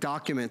 music,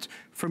 documents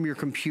from your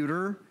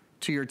computer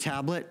to your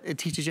tablet? It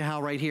teaches you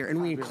how right here.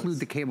 And we include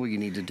the cable you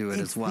need to do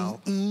it as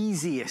well. It's the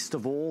easiest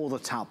of all the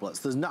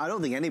tablets. I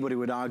don't think anybody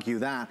would argue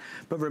that.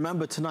 But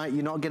remember, tonight,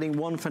 you're not getting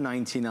one for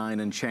 99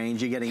 and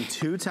change. You're getting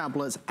 2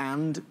 tablets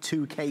and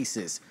 2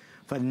 cases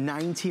for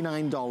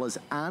 $99,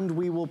 and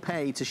we will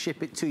pay to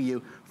ship it to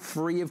you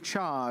free of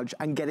charge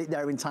and get it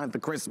there in time for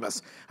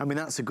Christmas. I mean,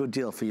 that's a good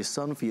deal for your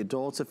son, for your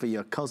daughter, for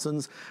your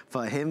cousins,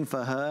 for him,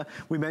 for her.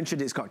 We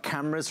mentioned it's got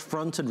cameras,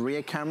 front and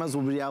rear cameras.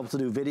 We'll be able to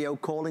do video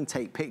calling,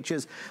 take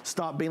pictures,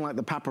 start being like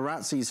the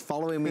paparazzi. He's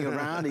following me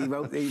around. He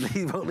won't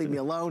leave me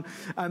alone.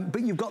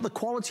 But you've got the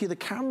quality of the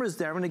cameras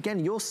there. And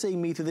again, you're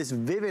seeing me through this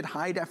vivid,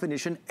 high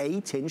definition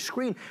 8-inch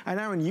screen. And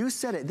Aaron, you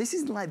said it. This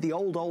isn't like the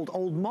old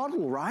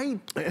model, right?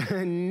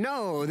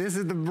 No, this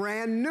is the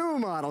brand new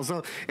model.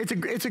 So it's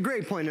a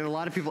great point. And a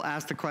lot of people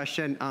ask the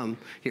question,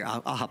 here,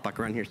 I'll hop back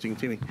around here so you can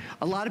see me.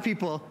 A lot of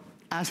people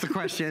ask the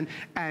question,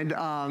 and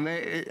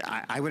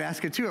I would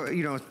ask it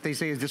too, they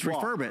say, is this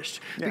refurbished?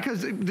 Yeah.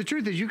 Because the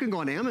truth is, you can go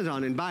on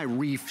Amazon and buy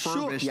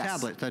refurbished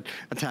tablets.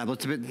 A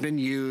tablet's been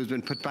used,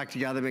 been put back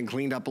together, been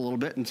cleaned up a little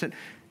bit, and said,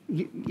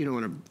 you don't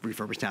want a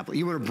refurbished tablet.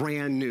 You want a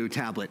brand new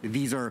tablet.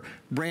 These are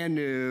brand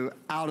new,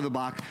 out of the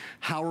box.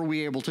 How are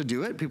we able to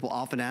do it? People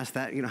often ask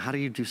that, how do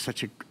you do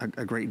such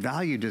a great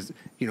value? Does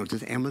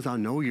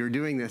Amazon know you're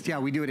doing this? Yeah,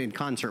 we do it in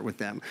concert with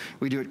them.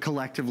 We do it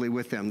collectively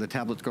with them. The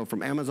tablets go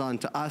from Amazon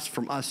to us,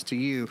 from us to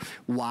you.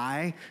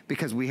 Why?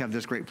 Because we have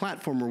this great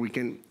platform where we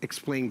can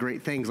explain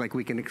great things, like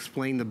we can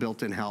explain the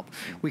built-in help.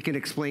 We can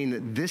explain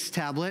that this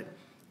tablet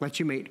lets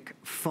you make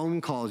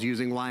phone calls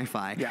using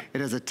Wi-Fi. Yeah.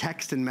 It has a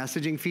text and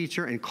messaging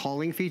feature and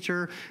calling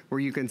feature where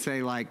you can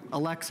say, like,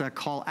 Alexa,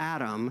 call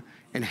Adam,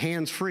 and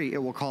hands-free,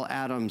 it will call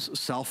Adam's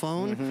cell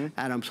phone,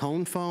 Adam's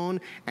home phone,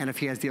 and if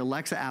he has the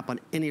Alexa app on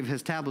any of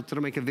his tablets,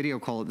 it'll make a video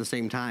call at the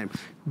same time.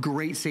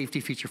 Great safety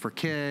feature for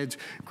kids,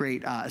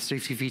 great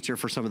safety feature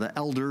for some of the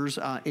elders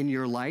in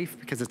your life,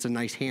 because it's a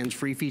nice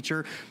hands-free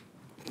feature.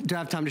 Do I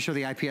have time to show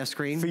the IPS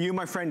screen? For you,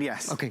 my friend,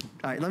 yes. Okay,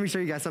 all right, let me show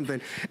you guys something.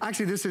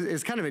 Actually, this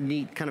is kind of a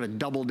neat, kind of a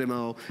double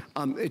demo.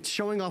 It's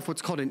showing off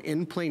what's called an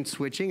in-plane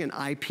switching, an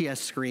IPS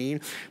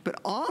screen,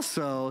 but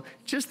also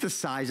just the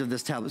size of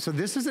this tablet. So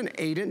this is an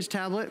 8-inch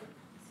tablet.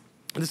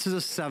 This is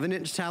a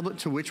 7-inch tablet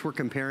to which we're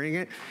comparing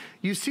it.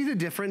 You see the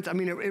difference? I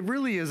mean, it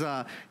really is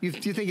you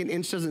think an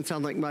inch doesn't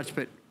sound like much,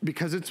 but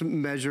because it's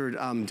measured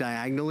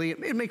diagonally,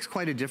 it makes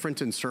quite a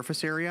difference in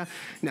surface area.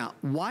 Now,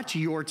 watch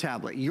your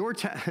tablet.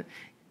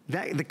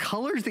 the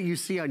colors that you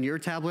see on your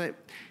tablet,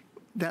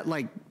 that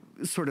like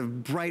sort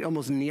of bright,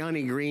 almost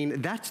neon-y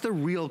green, that's the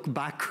real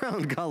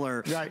background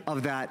color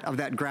of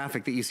that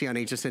graphic that you see on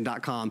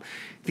hsn.com.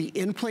 The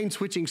in-plane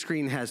switching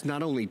screen has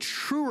not only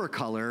truer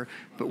color,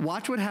 but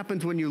watch what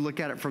happens when you look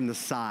at it from the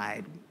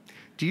side.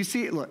 Do you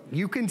see it? Look,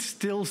 you can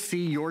still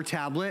see your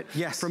tablet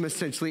from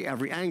essentially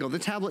every angle. The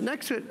tablet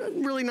next to it, a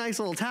really nice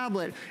little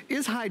tablet,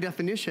 is high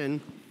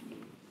definition,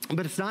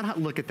 but it's not,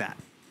 look at that.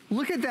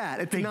 Look at that,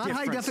 it's not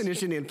high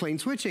definition in plane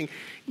switching.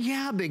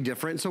 Yeah, big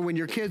difference. So when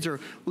your kids are,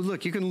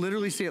 look, you can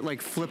literally see it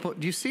like flip,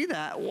 do you see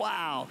that?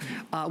 Wow.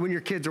 When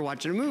your kids are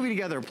watching a movie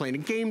together or playing a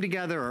game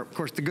together, or of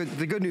course the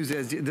good news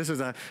is this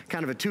is a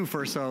kind of a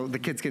twofer, so the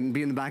kids can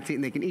be in the backseat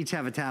and they can each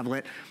have a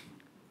tablet.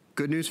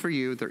 Good news for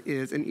you, there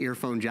is an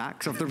earphone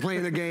jack. So if they're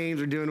playing their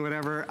games or doing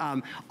whatever.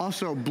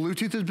 Also,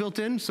 Bluetooth is built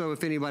in, so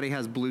if anybody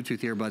has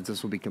Bluetooth earbuds,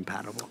 this will be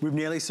compatible. We've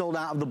nearly sold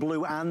out of the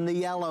blue and the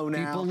yellow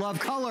now. People love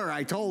color,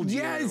 I told you.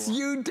 Yes,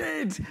 you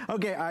did.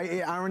 Okay,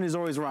 Aaron is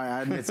always right,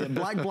 I admit it.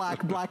 Black,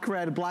 black, black,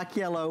 red, black,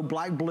 yellow,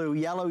 black, blue,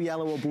 yellow,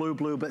 yellow, or blue,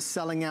 blue, but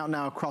selling out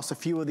now across a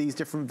few of these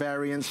different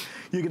variants.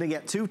 You're gonna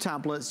get 2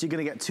 tablets, you're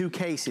gonna get 2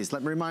 cases.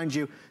 Let me remind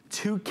you,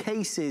 2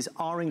 cases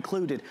are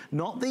included.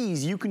 Not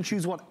these, you can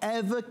choose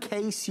whatever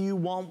case you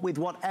want with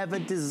whatever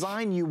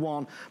design you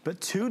want,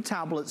 but 2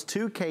 tablets,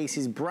 2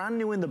 cases, brand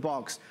new in the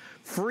box,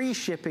 free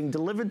shipping,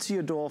 delivered to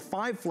your door,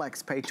 5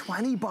 flex pay,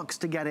 $20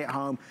 to get it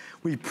home.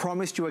 We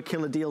promised you a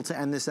killer deal to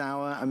end this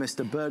hour, and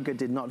Mr. Berger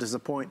did not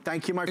disappoint.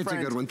 Thank you, my friend. It's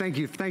a good one. Thank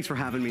you. Thanks for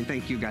having me, and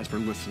thank you guys for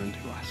listening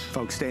to us.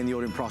 Folks, stay in the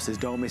ordering process.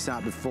 Don't miss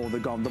out before they're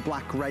gone. The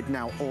black red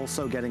now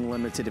also getting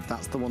limited if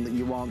that's the one that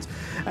you want.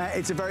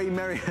 It's a very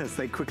merry as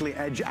they quickly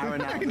edge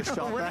Aaron out of the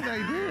shop. What did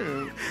I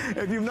do?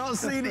 If you've not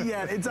seen it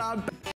yet, it's our